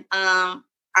 and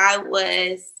I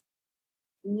was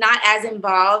not as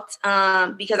involved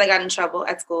because I got in trouble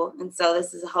at school, and so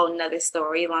this is a whole nother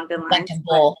story along the lines.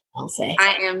 I'll say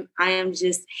I am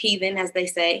just heathen, as they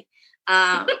say,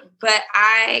 but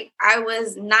I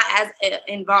was not as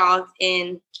involved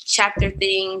in chapter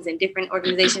things and different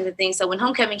organizations and things. So when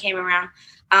homecoming came around,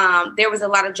 there was a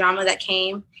lot of drama that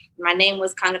came. My name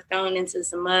was kind of thrown into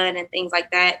some mud and things like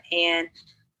that, and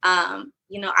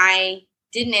I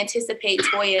didn't anticipate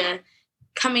Toya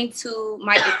coming to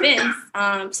my defense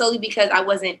solely because I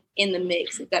wasn't in the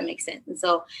mix, if that makes sense. And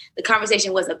so the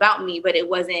conversation was about me, but it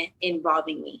wasn't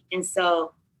involving me. And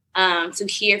so to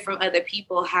hear from other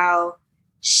people how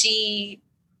she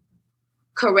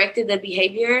corrected the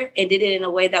behavior and did it in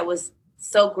a way that was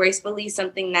so gracefully,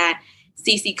 something that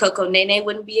Cece, Coco, Nene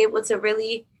wouldn't be able to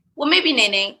really well, maybe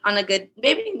Nene on a good,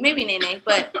 maybe Nene,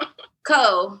 but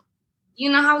Co,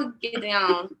 you know how we get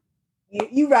down.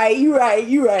 You right.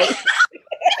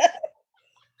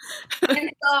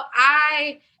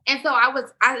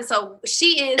 So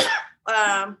she is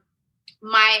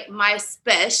my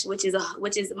special, which is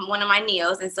one of my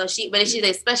neos, and so she's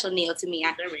a special neo to me.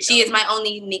 She is my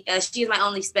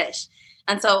only special,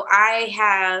 and so I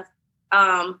have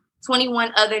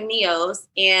 21 other neos,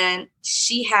 and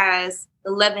she has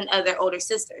 11 other older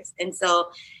sisters, and so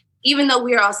even though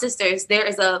we are all sisters, there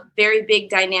is a very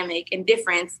big dynamic and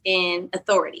difference in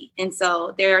authority, and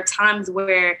so there are times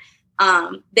where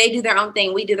they do their own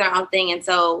thing, we do their own thing, and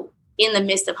so in the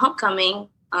midst of homecoming,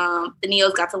 the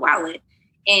neos got to wildin'.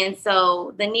 And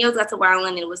so the neos got to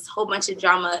wildin', it was a whole bunch of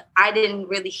drama. I didn't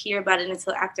really hear about it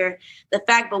until after the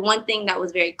fact, but one thing that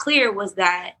was very clear was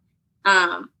that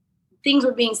things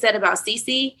were being said about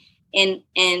Cece, and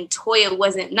Toya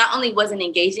wasn't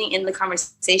engaging in the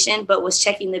conversation, but was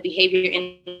checking the behavior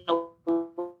in a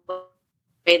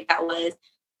way that was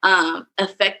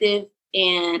effective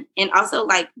and also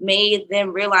like made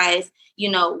them realize,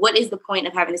 what is the point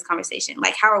of having this conversation?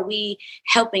 Like, how are we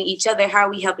helping each other? How are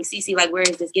we helping Cece? Like, where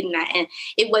is this getting at? And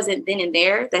it wasn't then and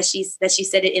there that she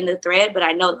said it in the thread, but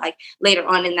I know like later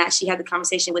on in that she had the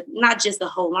conversation with not just the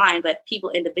whole line, but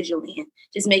people individually, and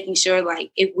just making sure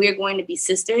like if we're going to be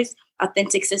sisters,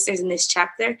 authentic sisters in this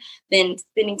chapter, then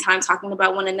spending time talking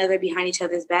about one another behind each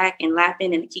other's back and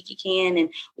laughing and kiki can,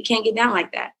 and we can't get down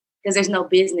like that. Because there's no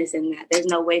business in that. There's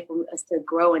no way for us to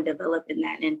grow and develop in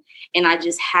that. And I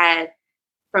just had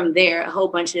from there a whole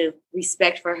bunch of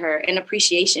respect for her and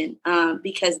appreciation,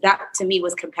 because that to me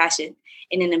was compassion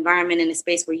in an environment, in a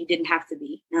space where you didn't have to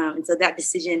be. And so that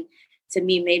decision to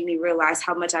me made me realize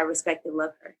how much I respect and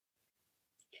love her.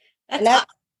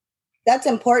 That's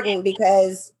important,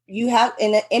 because you have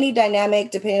in any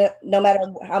dynamic, no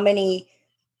matter how many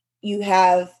you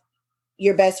have,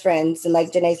 your best friends, and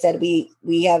like Janae said,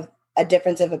 we have a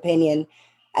difference of opinion.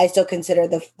 I still consider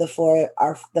the four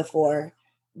are the four,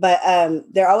 but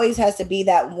there always has to be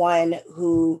that one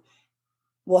who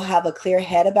will have a clear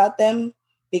head about them,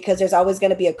 because there's always going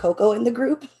to be a Coco in the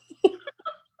group.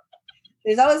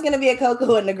 There's always going to be a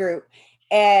Coco in the group,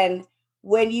 and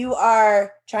when you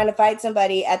are trying to fight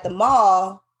somebody at the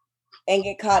mall and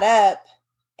get caught up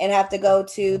and have to go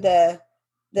to the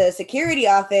security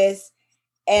office,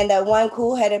 and that one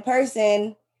cool-headed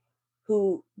person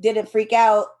who didn't freak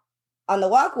out on the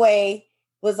walkway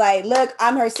was like, look,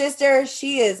 I'm her sister.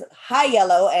 She is high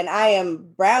yellow and I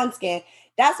am brown skin.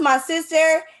 That's my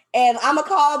sister. And I'm going to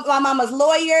call my mama's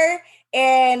lawyer.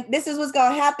 And this is what's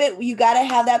going to happen. You got to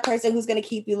have that person who's going to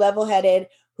keep you level-headed,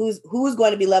 who's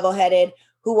going to be level-headed,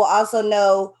 who will also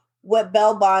know what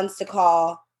bell bonds to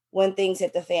call when things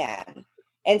hit the fan.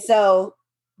 And so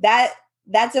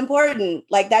that's important.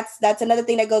 Like that's another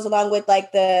thing that goes along with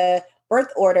like the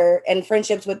birth order and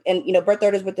friendships birth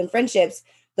orders within friendships.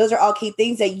 Those are all key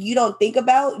things that you don't think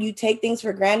about. You take things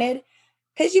for granted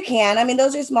because you can. I mean,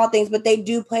 those are small things, but they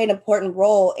do play an important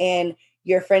role in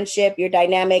your friendship, your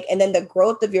dynamic, and then the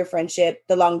growth of your friendship,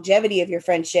 the longevity of your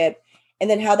friendship, and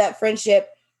then how that friendship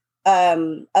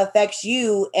affects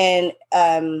you and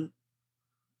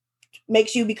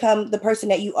makes you become the person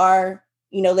that you are,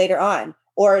 later on.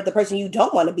 Or the person you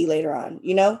don't want to be later on,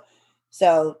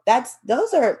 So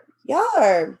y'all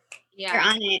are.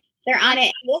 Yeah. They're on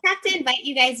it. We'll have to invite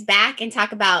you guys back and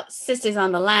talk about Sisters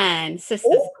on the Line.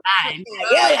 Sisters on the Line.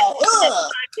 Yeah.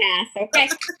 Podcast, okay?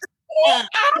 In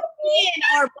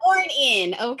or born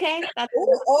in, okay? That's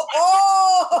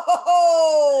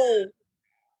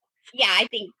Yeah, I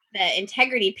think the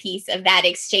integrity piece of that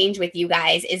exchange with you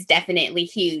guys is definitely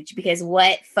huge, because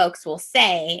what folks will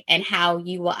say and how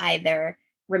you will either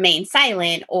remain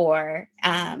silent or,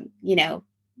 again,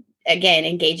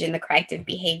 engage in the corrective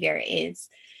behavior is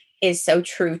so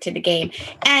true to the game.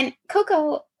 And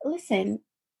Coco, listen,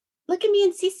 look at me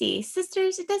and Cece,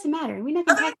 sisters. It doesn't matter. We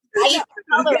nothing.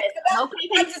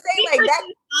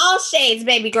 All shades,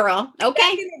 baby girl. Okay.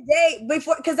 Back in the day,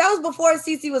 because that was before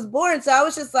Cece was born, so I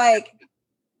was just like,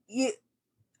 "You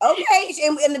okay?"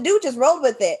 And the dude just rolled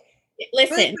with it.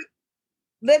 Listen,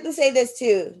 let me say this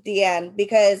too, Deanne,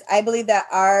 because I believe that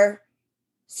our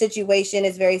situation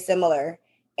is very similar,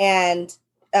 and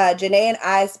Janae and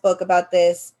I spoke about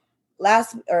this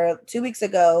 2 weeks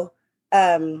ago.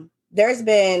 There's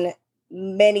been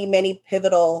many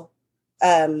pivotal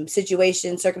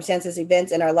situations, circumstances,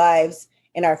 events in our lives,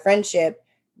 in our friendship,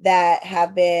 that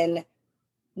have been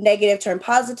negative turned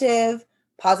positive,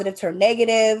 positive turned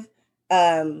negative,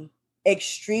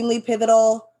 extremely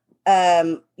pivotal.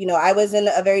 I was in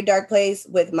a very dark place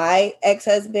with my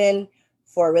ex-husband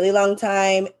for a really long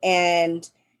time. And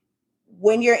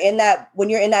when you're in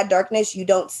that darkness, you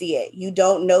don't see it. You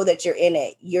don't know that you're in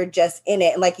it. You're just in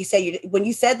it. And like you said, when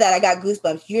you said that, I got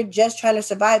goosebumps. You're just trying to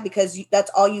survive because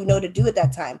that's all you know to do at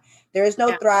that time. There is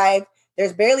no thrive.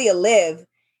 There's barely a live.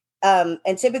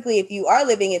 And typically if you are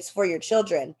living, it's for your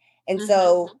children. And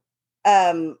so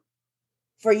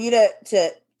for you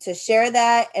to share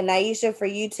that, and Nyesha, for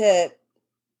you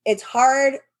it's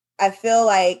hard. I feel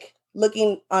like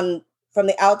looking on from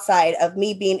the outside of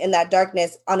me being in that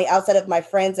darkness on the outside of my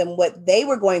friends and what they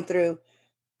were going through,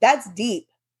 that's deep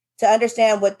to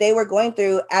understand what they were going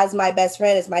through as my best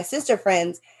friend, as my sister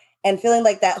friends, and feeling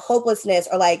like that hopelessness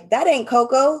or like, that ain't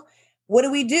Coco. What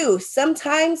do we do?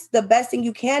 Sometimes the best thing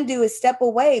you can do is step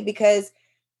away because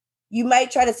you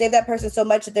might try to save that person so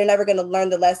much that they're never going to learn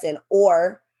the lesson,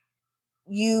 or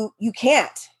you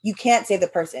can't save the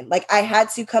person. Like I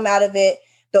had to come out of it.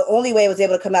 The only way I was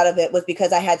able to come out of it was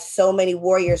because I had so many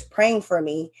warriors praying for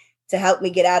me to help me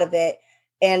get out of it.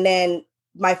 And then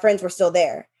my friends were still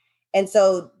there. And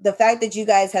so the fact that you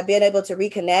guys have been able to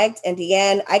reconnect, and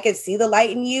Deanne, I can see the light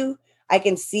in you. I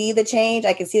can see the change.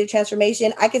 I can see the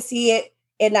transformation. I can see it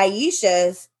in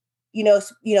Nyesha's,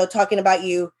 talking about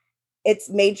you. It's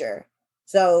major.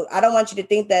 So I don't want you to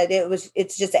think that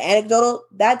it's just an anecdotal.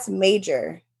 That's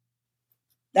major.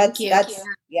 That's yeah.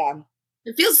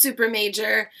 It feels super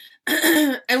major.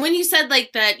 And when you said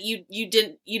like that, you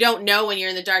don't know when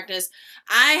you're in the darkness,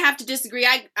 I have to disagree.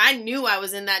 I knew I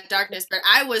was in that darkness, but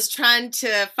I was trying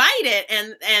to fight it.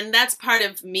 And that's part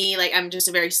of me. Like, I'm just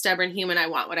a very stubborn human. I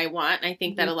want what I want. And I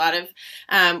think that a lot of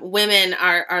women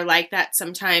are like that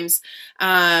sometimes.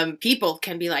 People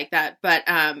can be like that, but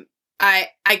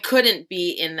I couldn't be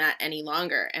in that any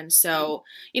longer. And so,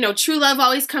 true love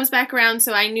always comes back around.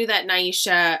 So I knew that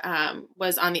Nyesha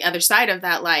was on the other side of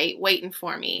that light waiting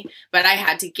for me, but I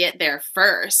had to get there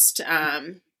first.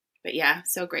 But yeah,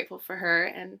 so grateful for her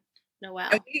and Noelle.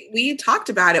 And we talked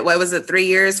about it. What was it,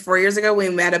 4 years ago, we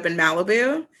met up in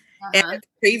Malibu. And it's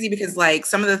crazy because like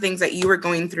some of the things that you were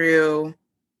going through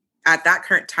at that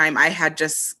current time, I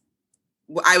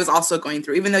was also going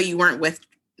through, even though you weren't with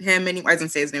him anymore. I was gonna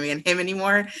say his name again, him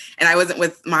anymore, and I wasn't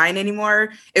with mine anymore.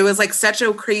 It was like such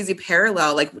a crazy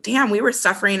parallel. Like, damn, we were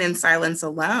suffering in silence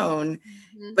alone.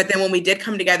 But then when we did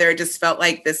come together, it just felt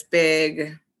like this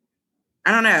big,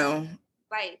 I don't know.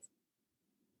 Light.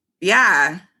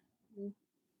 Yeah.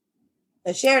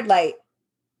 A shared light.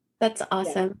 That's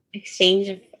awesome. Yeah.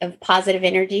 Exchange of positive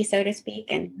energy, so to speak,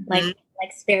 and like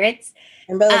spirits.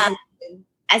 And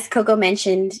as Coco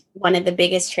mentioned, one of the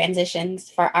biggest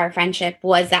transitions for our friendship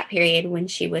was that period when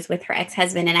she was with her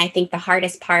ex-husband. And I think the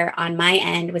hardest part on my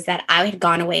end was that I had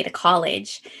gone away to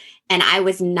college and I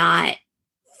was not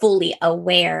fully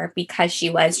aware, because she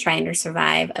was trying to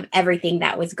survive, of everything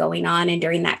that was going on. And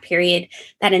during that period,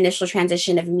 that initial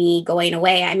transition of me going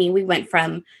away, I mean, we went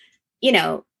from,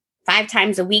 5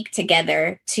 times a week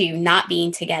together to not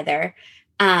being together.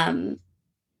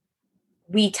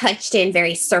 We touched in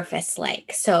very surface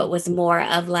like. So it was more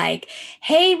of like,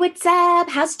 hey, what's up?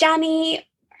 How's Johnny?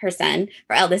 Her son,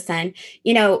 her eldest son,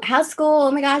 how's school?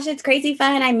 Oh my gosh, it's crazy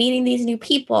fun. I'm meeting these new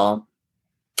people.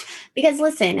 Because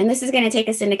listen, and this is going to take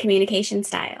us into communication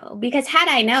style, because had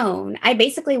I known, I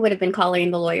basically would have been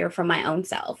calling the lawyer for my own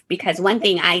self, because one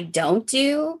thing I don't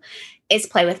do is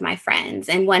play with my friends.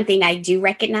 And one thing I do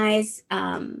recognize,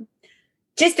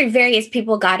 just through various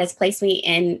people God has placed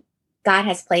in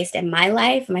my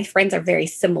life, my friends are very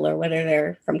similar, whether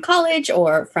they're from college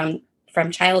or from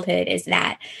childhood, is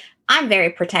that I'm very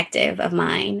protective of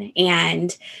mine.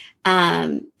 And,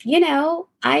 I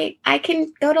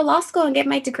can go to law school and get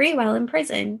my degree while in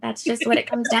prison. That's just what it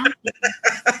comes down to.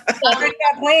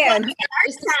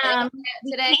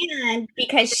 Today,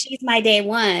 because she's my day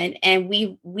one, and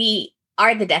we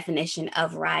are the definition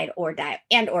of ride or die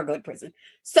or go to prison.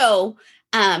 So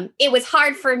it was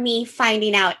hard for me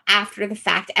finding out after the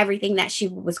fact everything that she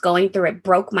was going through. It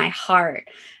broke my heart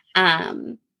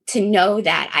to know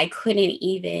that I couldn't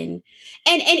even,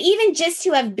 and even just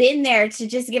to have been there to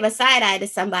just give a side eye to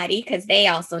somebody, because they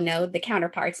also know, the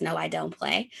counterparts know I don't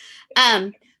play.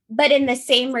 But in the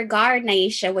same regard,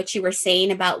 Nyesha, what you were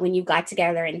saying about when you got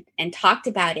together and talked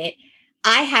about it,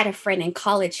 I had a friend in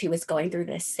college who was going through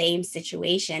the same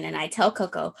situation. And I tell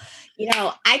Coco,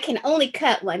 I can only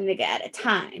cut one nigga at a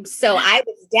time. So I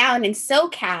was down in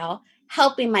SoCal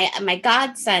helping my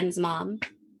godson's mom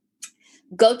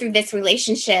go through this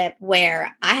relationship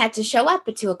where I had to show up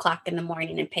at 2:00 in the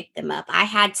morning and pick them up. I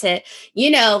had to,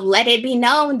 let it be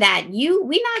known that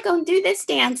we not going to do this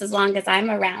dance as long as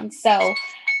I'm around. So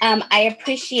I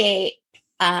appreciate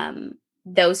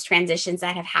those transitions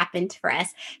that have happened for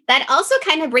us. That also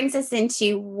kind of brings us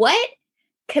into what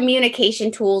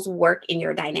communication tools work in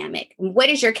your dynamic. What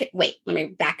is your, wait, let me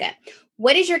back up.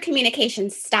 What is your communication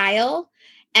style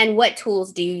and what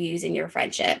tools do you use in your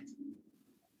friendship?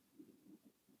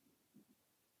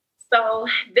 So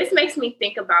this makes me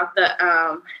think about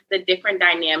the different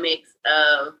dynamics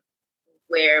of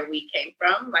where we came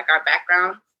from, like our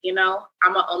background. You know,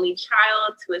 I'm an only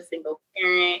child to a single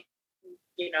parent.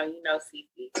 You know,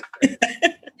 CC.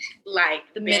 Like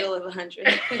the middle of 100.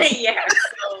 Yeah.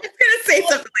 So, I was gonna say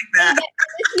something like that.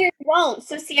 Listeners won't.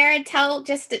 So Sierra,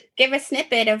 give a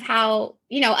snippet of how,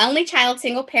 only child,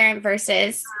 single parent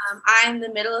versus. I'm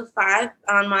the middle of 5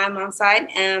 on my mom's side,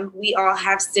 and we all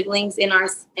have siblings in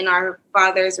our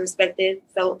father's respective.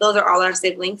 So those are all our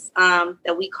siblings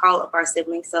that we call up our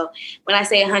siblings. So when I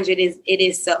say 100, it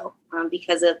is so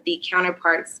because of the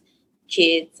counterparts,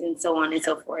 kids, and so on and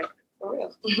so forth. For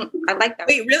real. I like that.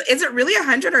 Wait, really? Is it really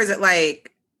 100 or is it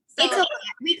like? So,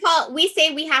 we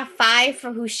say we have 5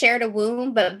 for who shared a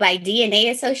womb, but by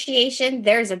DNA association,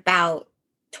 there's about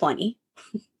 20.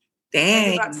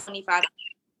 Dang. About 25.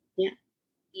 Yeah.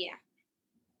 Yeah.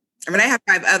 I mean, I have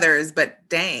 5 others, but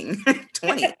dang,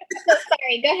 20. So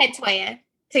sorry. Go ahead, Toya.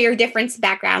 To your different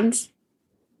backgrounds.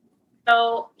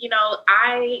 So,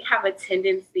 I have a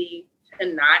tendency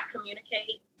to not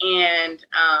communicate. And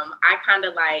I kind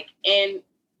of like, and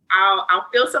I'll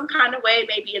feel some kind of way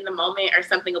maybe in the moment or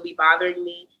something will be bothering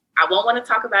me. I won't want to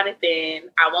talk about it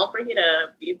then. I won't bring it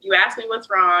up. If you ask me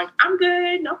what's wrong, I'm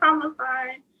good. No problem. I'm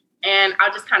fine. And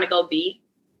I'll just kind of go be.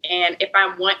 And if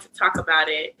I want to talk about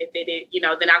it, if it is,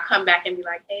 then I'll come back and be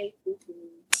like, hey, what's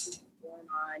going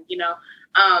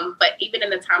on, But even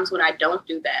in the times when I don't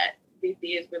do that,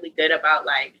 CC is really good about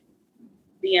like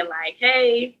being like,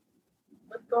 hey,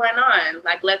 what's going on?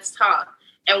 Like, let's talk.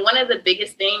 And one of the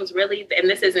biggest things really, and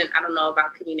this isn't, I don't know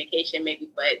about communication maybe,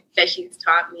 but that she's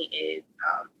taught me is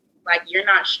like, you're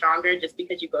not stronger just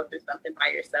because you go through something by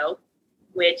yourself,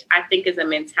 which I think is a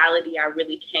mentality I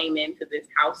really came into this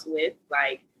house with.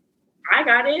 Like, I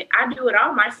got it. I do it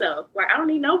all myself. Like, I don't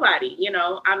need nobody,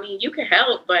 I mean, you can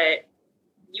help, but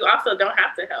you also don't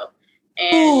have to help.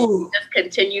 And just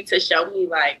continue to show me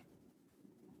like,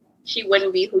 she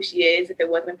wouldn't be who she is if it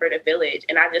wasn't for the village.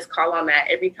 And I just call on that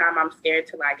every time I'm scared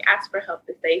to like ask for help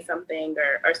to say something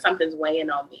or something's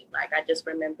weighing on me. Like, I just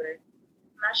remember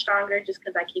I'm not stronger just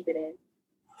because I keep it in.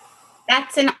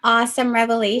 That's an awesome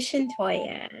revelation,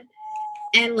 Toya.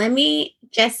 And let me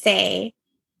just say,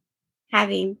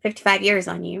 having 55 years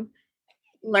on you,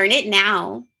 learn it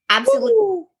now. Absolutely.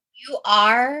 Ooh. You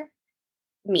are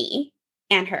me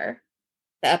and her,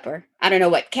 the upper. I don't know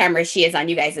what camera she is on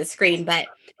you guys' screen, but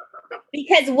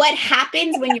because what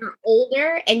happens when you're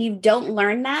older and you don't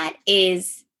learn that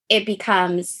is it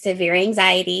becomes severe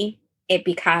anxiety. It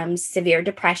becomes severe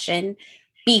depression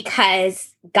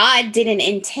because God didn't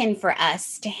intend for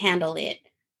us to handle it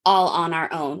all on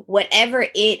our own. Whatever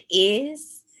it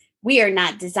is, we are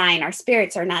not designed. Our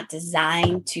spirits are not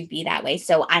designed to be that way.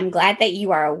 So I'm glad that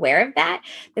you are aware of that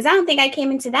because I don't think I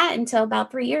came into that until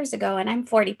about 3 years ago and I'm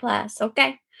 40 plus.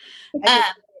 Okay.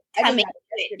 And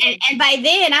by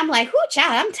then I'm like, "Ooh,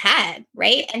 child, I'm tired,"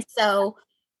 right? And so,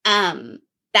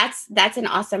 that's an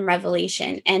awesome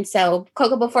revelation. And so,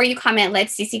 Coco, before you comment, let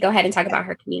Cece go ahead and talk about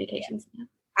her communications.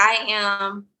 I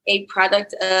am a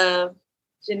product of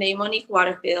Janae Monique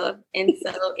Waterfield, and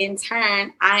so in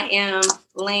turn, I am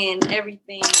laying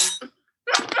everything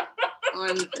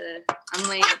on the. I'm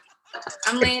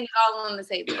laying it all on the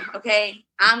table. Okay,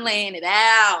 I'm laying it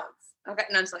out. Okay,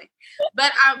 no, I'm sorry.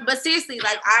 But seriously,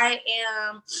 like I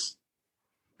am,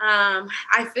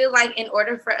 I feel like in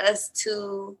order for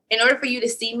you to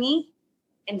see me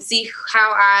and see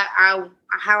how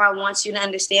I want you to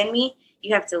understand me,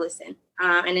 you have to listen.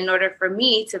 And in order for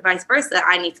me to vice versa,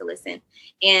 I need to listen.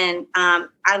 And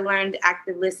I learned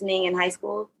active listening in high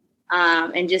school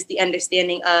and just the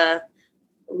understanding of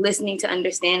listening to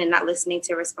understand and not listening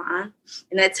to respond.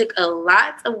 And that took a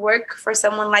lot of work for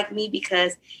someone like me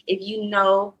because if you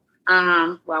know,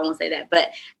 I won't say that, but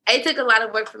it took a lot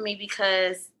of work for me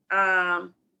because I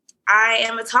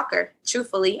am a talker.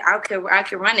 Truthfully, I could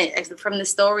run it from the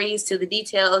stories to the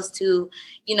details to,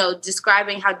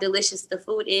 describing how delicious the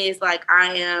food is. Like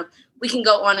we can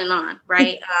go on and on,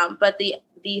 right? But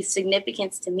the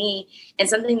significance to me and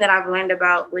something that I've learned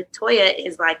about with Toya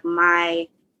is like my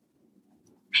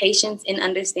patience in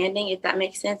understanding, if that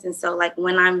makes sense. And so like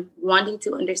when I'm wanting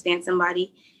to understand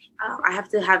somebody, I have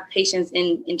to have patience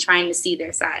in trying to see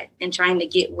their side and trying to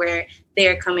get where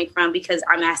they're coming from because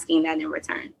I'm asking that in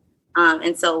return.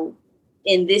 And so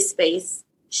in this space,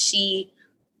 she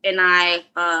and I,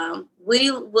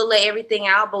 we will lay everything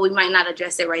out, but we might not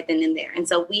address it right then and there. And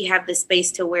so we have the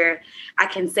space to where I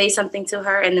can say something to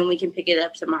her and then we can pick it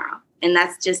up tomorrow. And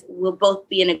that's just, we'll both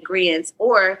be in agreement.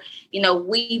 Or,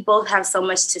 we both have so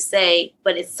much to say,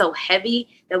 but it's so heavy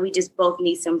that we just both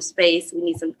need some space. We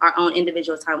need our own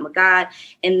individual time with God.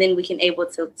 And then we can able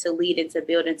to lead and to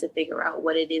build and to figure out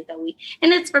what it is that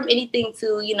and it's from anything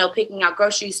to, picking out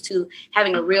groceries to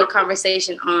having a real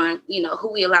conversation on,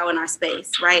 who we allow in our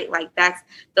space, right? Like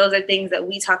those are things that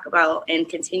we talk about and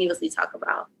continuously talk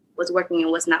about what's working and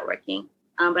what's not working.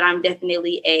 But I'm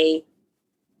definitely a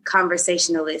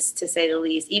conversationalist, to say the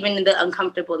least. Even in the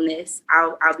uncomfortableness,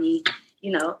 I'll be,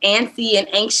 antsy and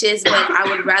anxious, but I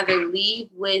would rather leave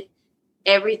with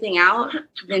everything out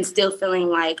than still feeling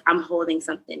like I'm holding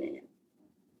something in.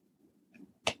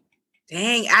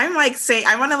 Dang, I'm like saying,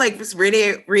 I want to like just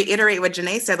reiterate what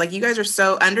Janae said. Like, you guys are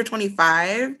so under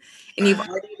 25 and you've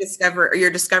already discovered, or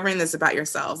you're discovering this about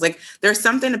yourselves. Like, there's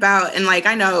something about, and like,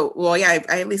 I know, well, yeah,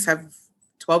 I at least have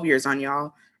 12 years on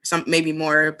y'all, some maybe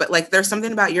more, but like, there's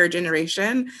something about your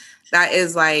generation that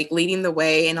is like leading the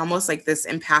way and almost like this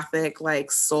empathic like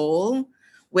soul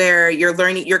where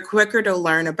you're quicker to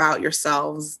learn about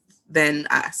yourselves than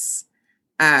us.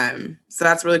 So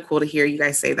that's really cool to hear you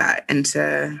guys say that and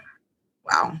to,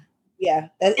 wow. Yeah,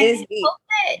 that is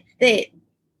that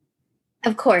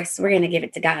of course we're going to give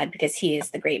it to God because he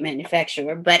is the great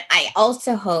manufacturer. But I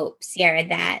also hope, Sierra,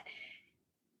 that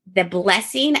the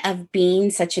blessing of being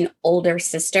such an older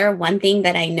sister, one thing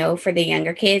that I know for the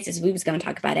younger kids is we was going to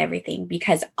talk about everything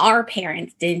because our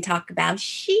parents didn't talk about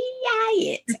shit.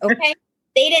 Okay.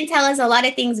 They didn't tell us a lot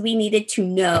of things we needed to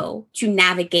know to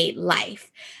navigate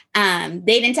life. They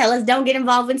didn't tell us don't get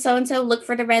involved in so-and-so, look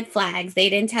for the red flags. They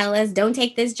didn't tell us don't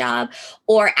take this job,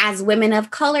 or as women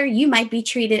of color, you might be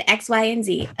treated X, Y, and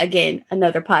Z. Again,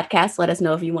 another podcast. Let us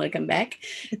know if you want to come back.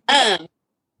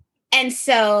 And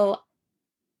so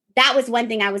that was one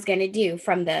thing I was going to do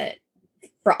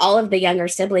for all of the younger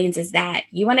siblings is that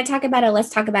you want to talk about it. Let's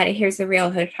talk about it. Here's the real,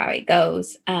 here's how it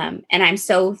goes. And I'm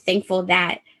so thankful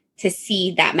to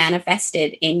see that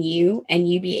manifested in you and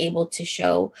you be able to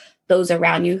show those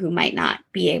around you who might not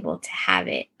be able to have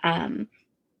it.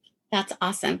 That's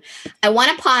awesome. I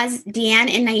want to pause. Deanne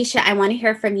and Naisha, I want to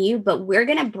hear from you, but we're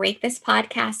going to break this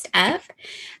podcast up.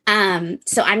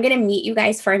 So I'm going to mute you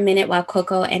guys for a minute while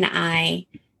Coco and I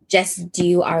just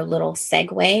do our little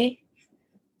segue.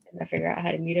 Can I figure out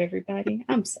how to mute everybody?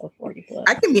 I'm so 40 plus.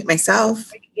 I can mute myself.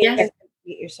 Yeah.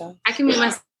 Mute yourself. I can mute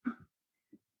myself.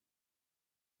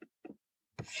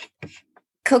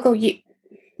 Coco, you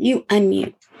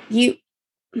unmute.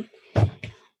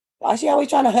 Why is she always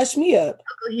trying to hush me up?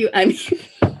 Coco, you unmute.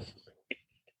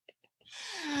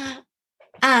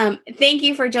 Thank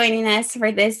you for joining us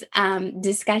for this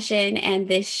discussion and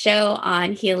this show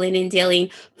on healing and dealing.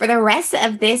 For the rest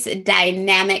of this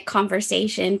dynamic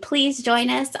conversation, please join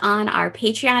us on our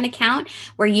Patreon account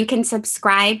where you can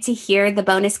subscribe to hear the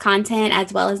bonus content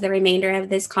as well as the remainder of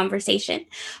this conversation.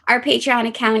 Our Patreon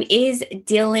account is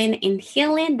Dealin' and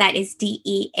Healin'. That is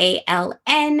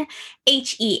DEALN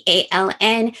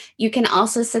HEALN. You can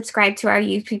also subscribe to our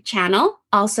YouTube channel,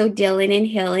 also Dealin' and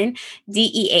Healin',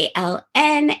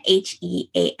 DEALN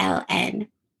HEALN.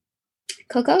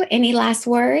 Coco, any last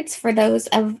words for those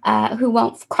of who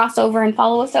won't cross over and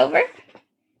follow us over?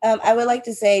 I would like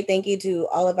to say thank you to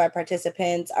all of our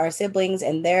participants, our siblings,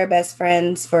 and their best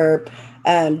friends for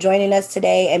joining us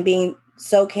today and being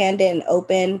so candid and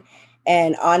open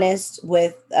and honest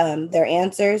with their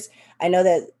answers. I know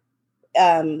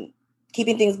that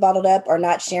keeping things bottled up or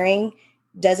not sharing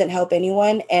doesn't help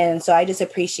anyone. And so I just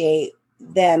appreciate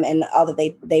them and all that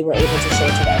they were able to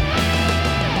share today.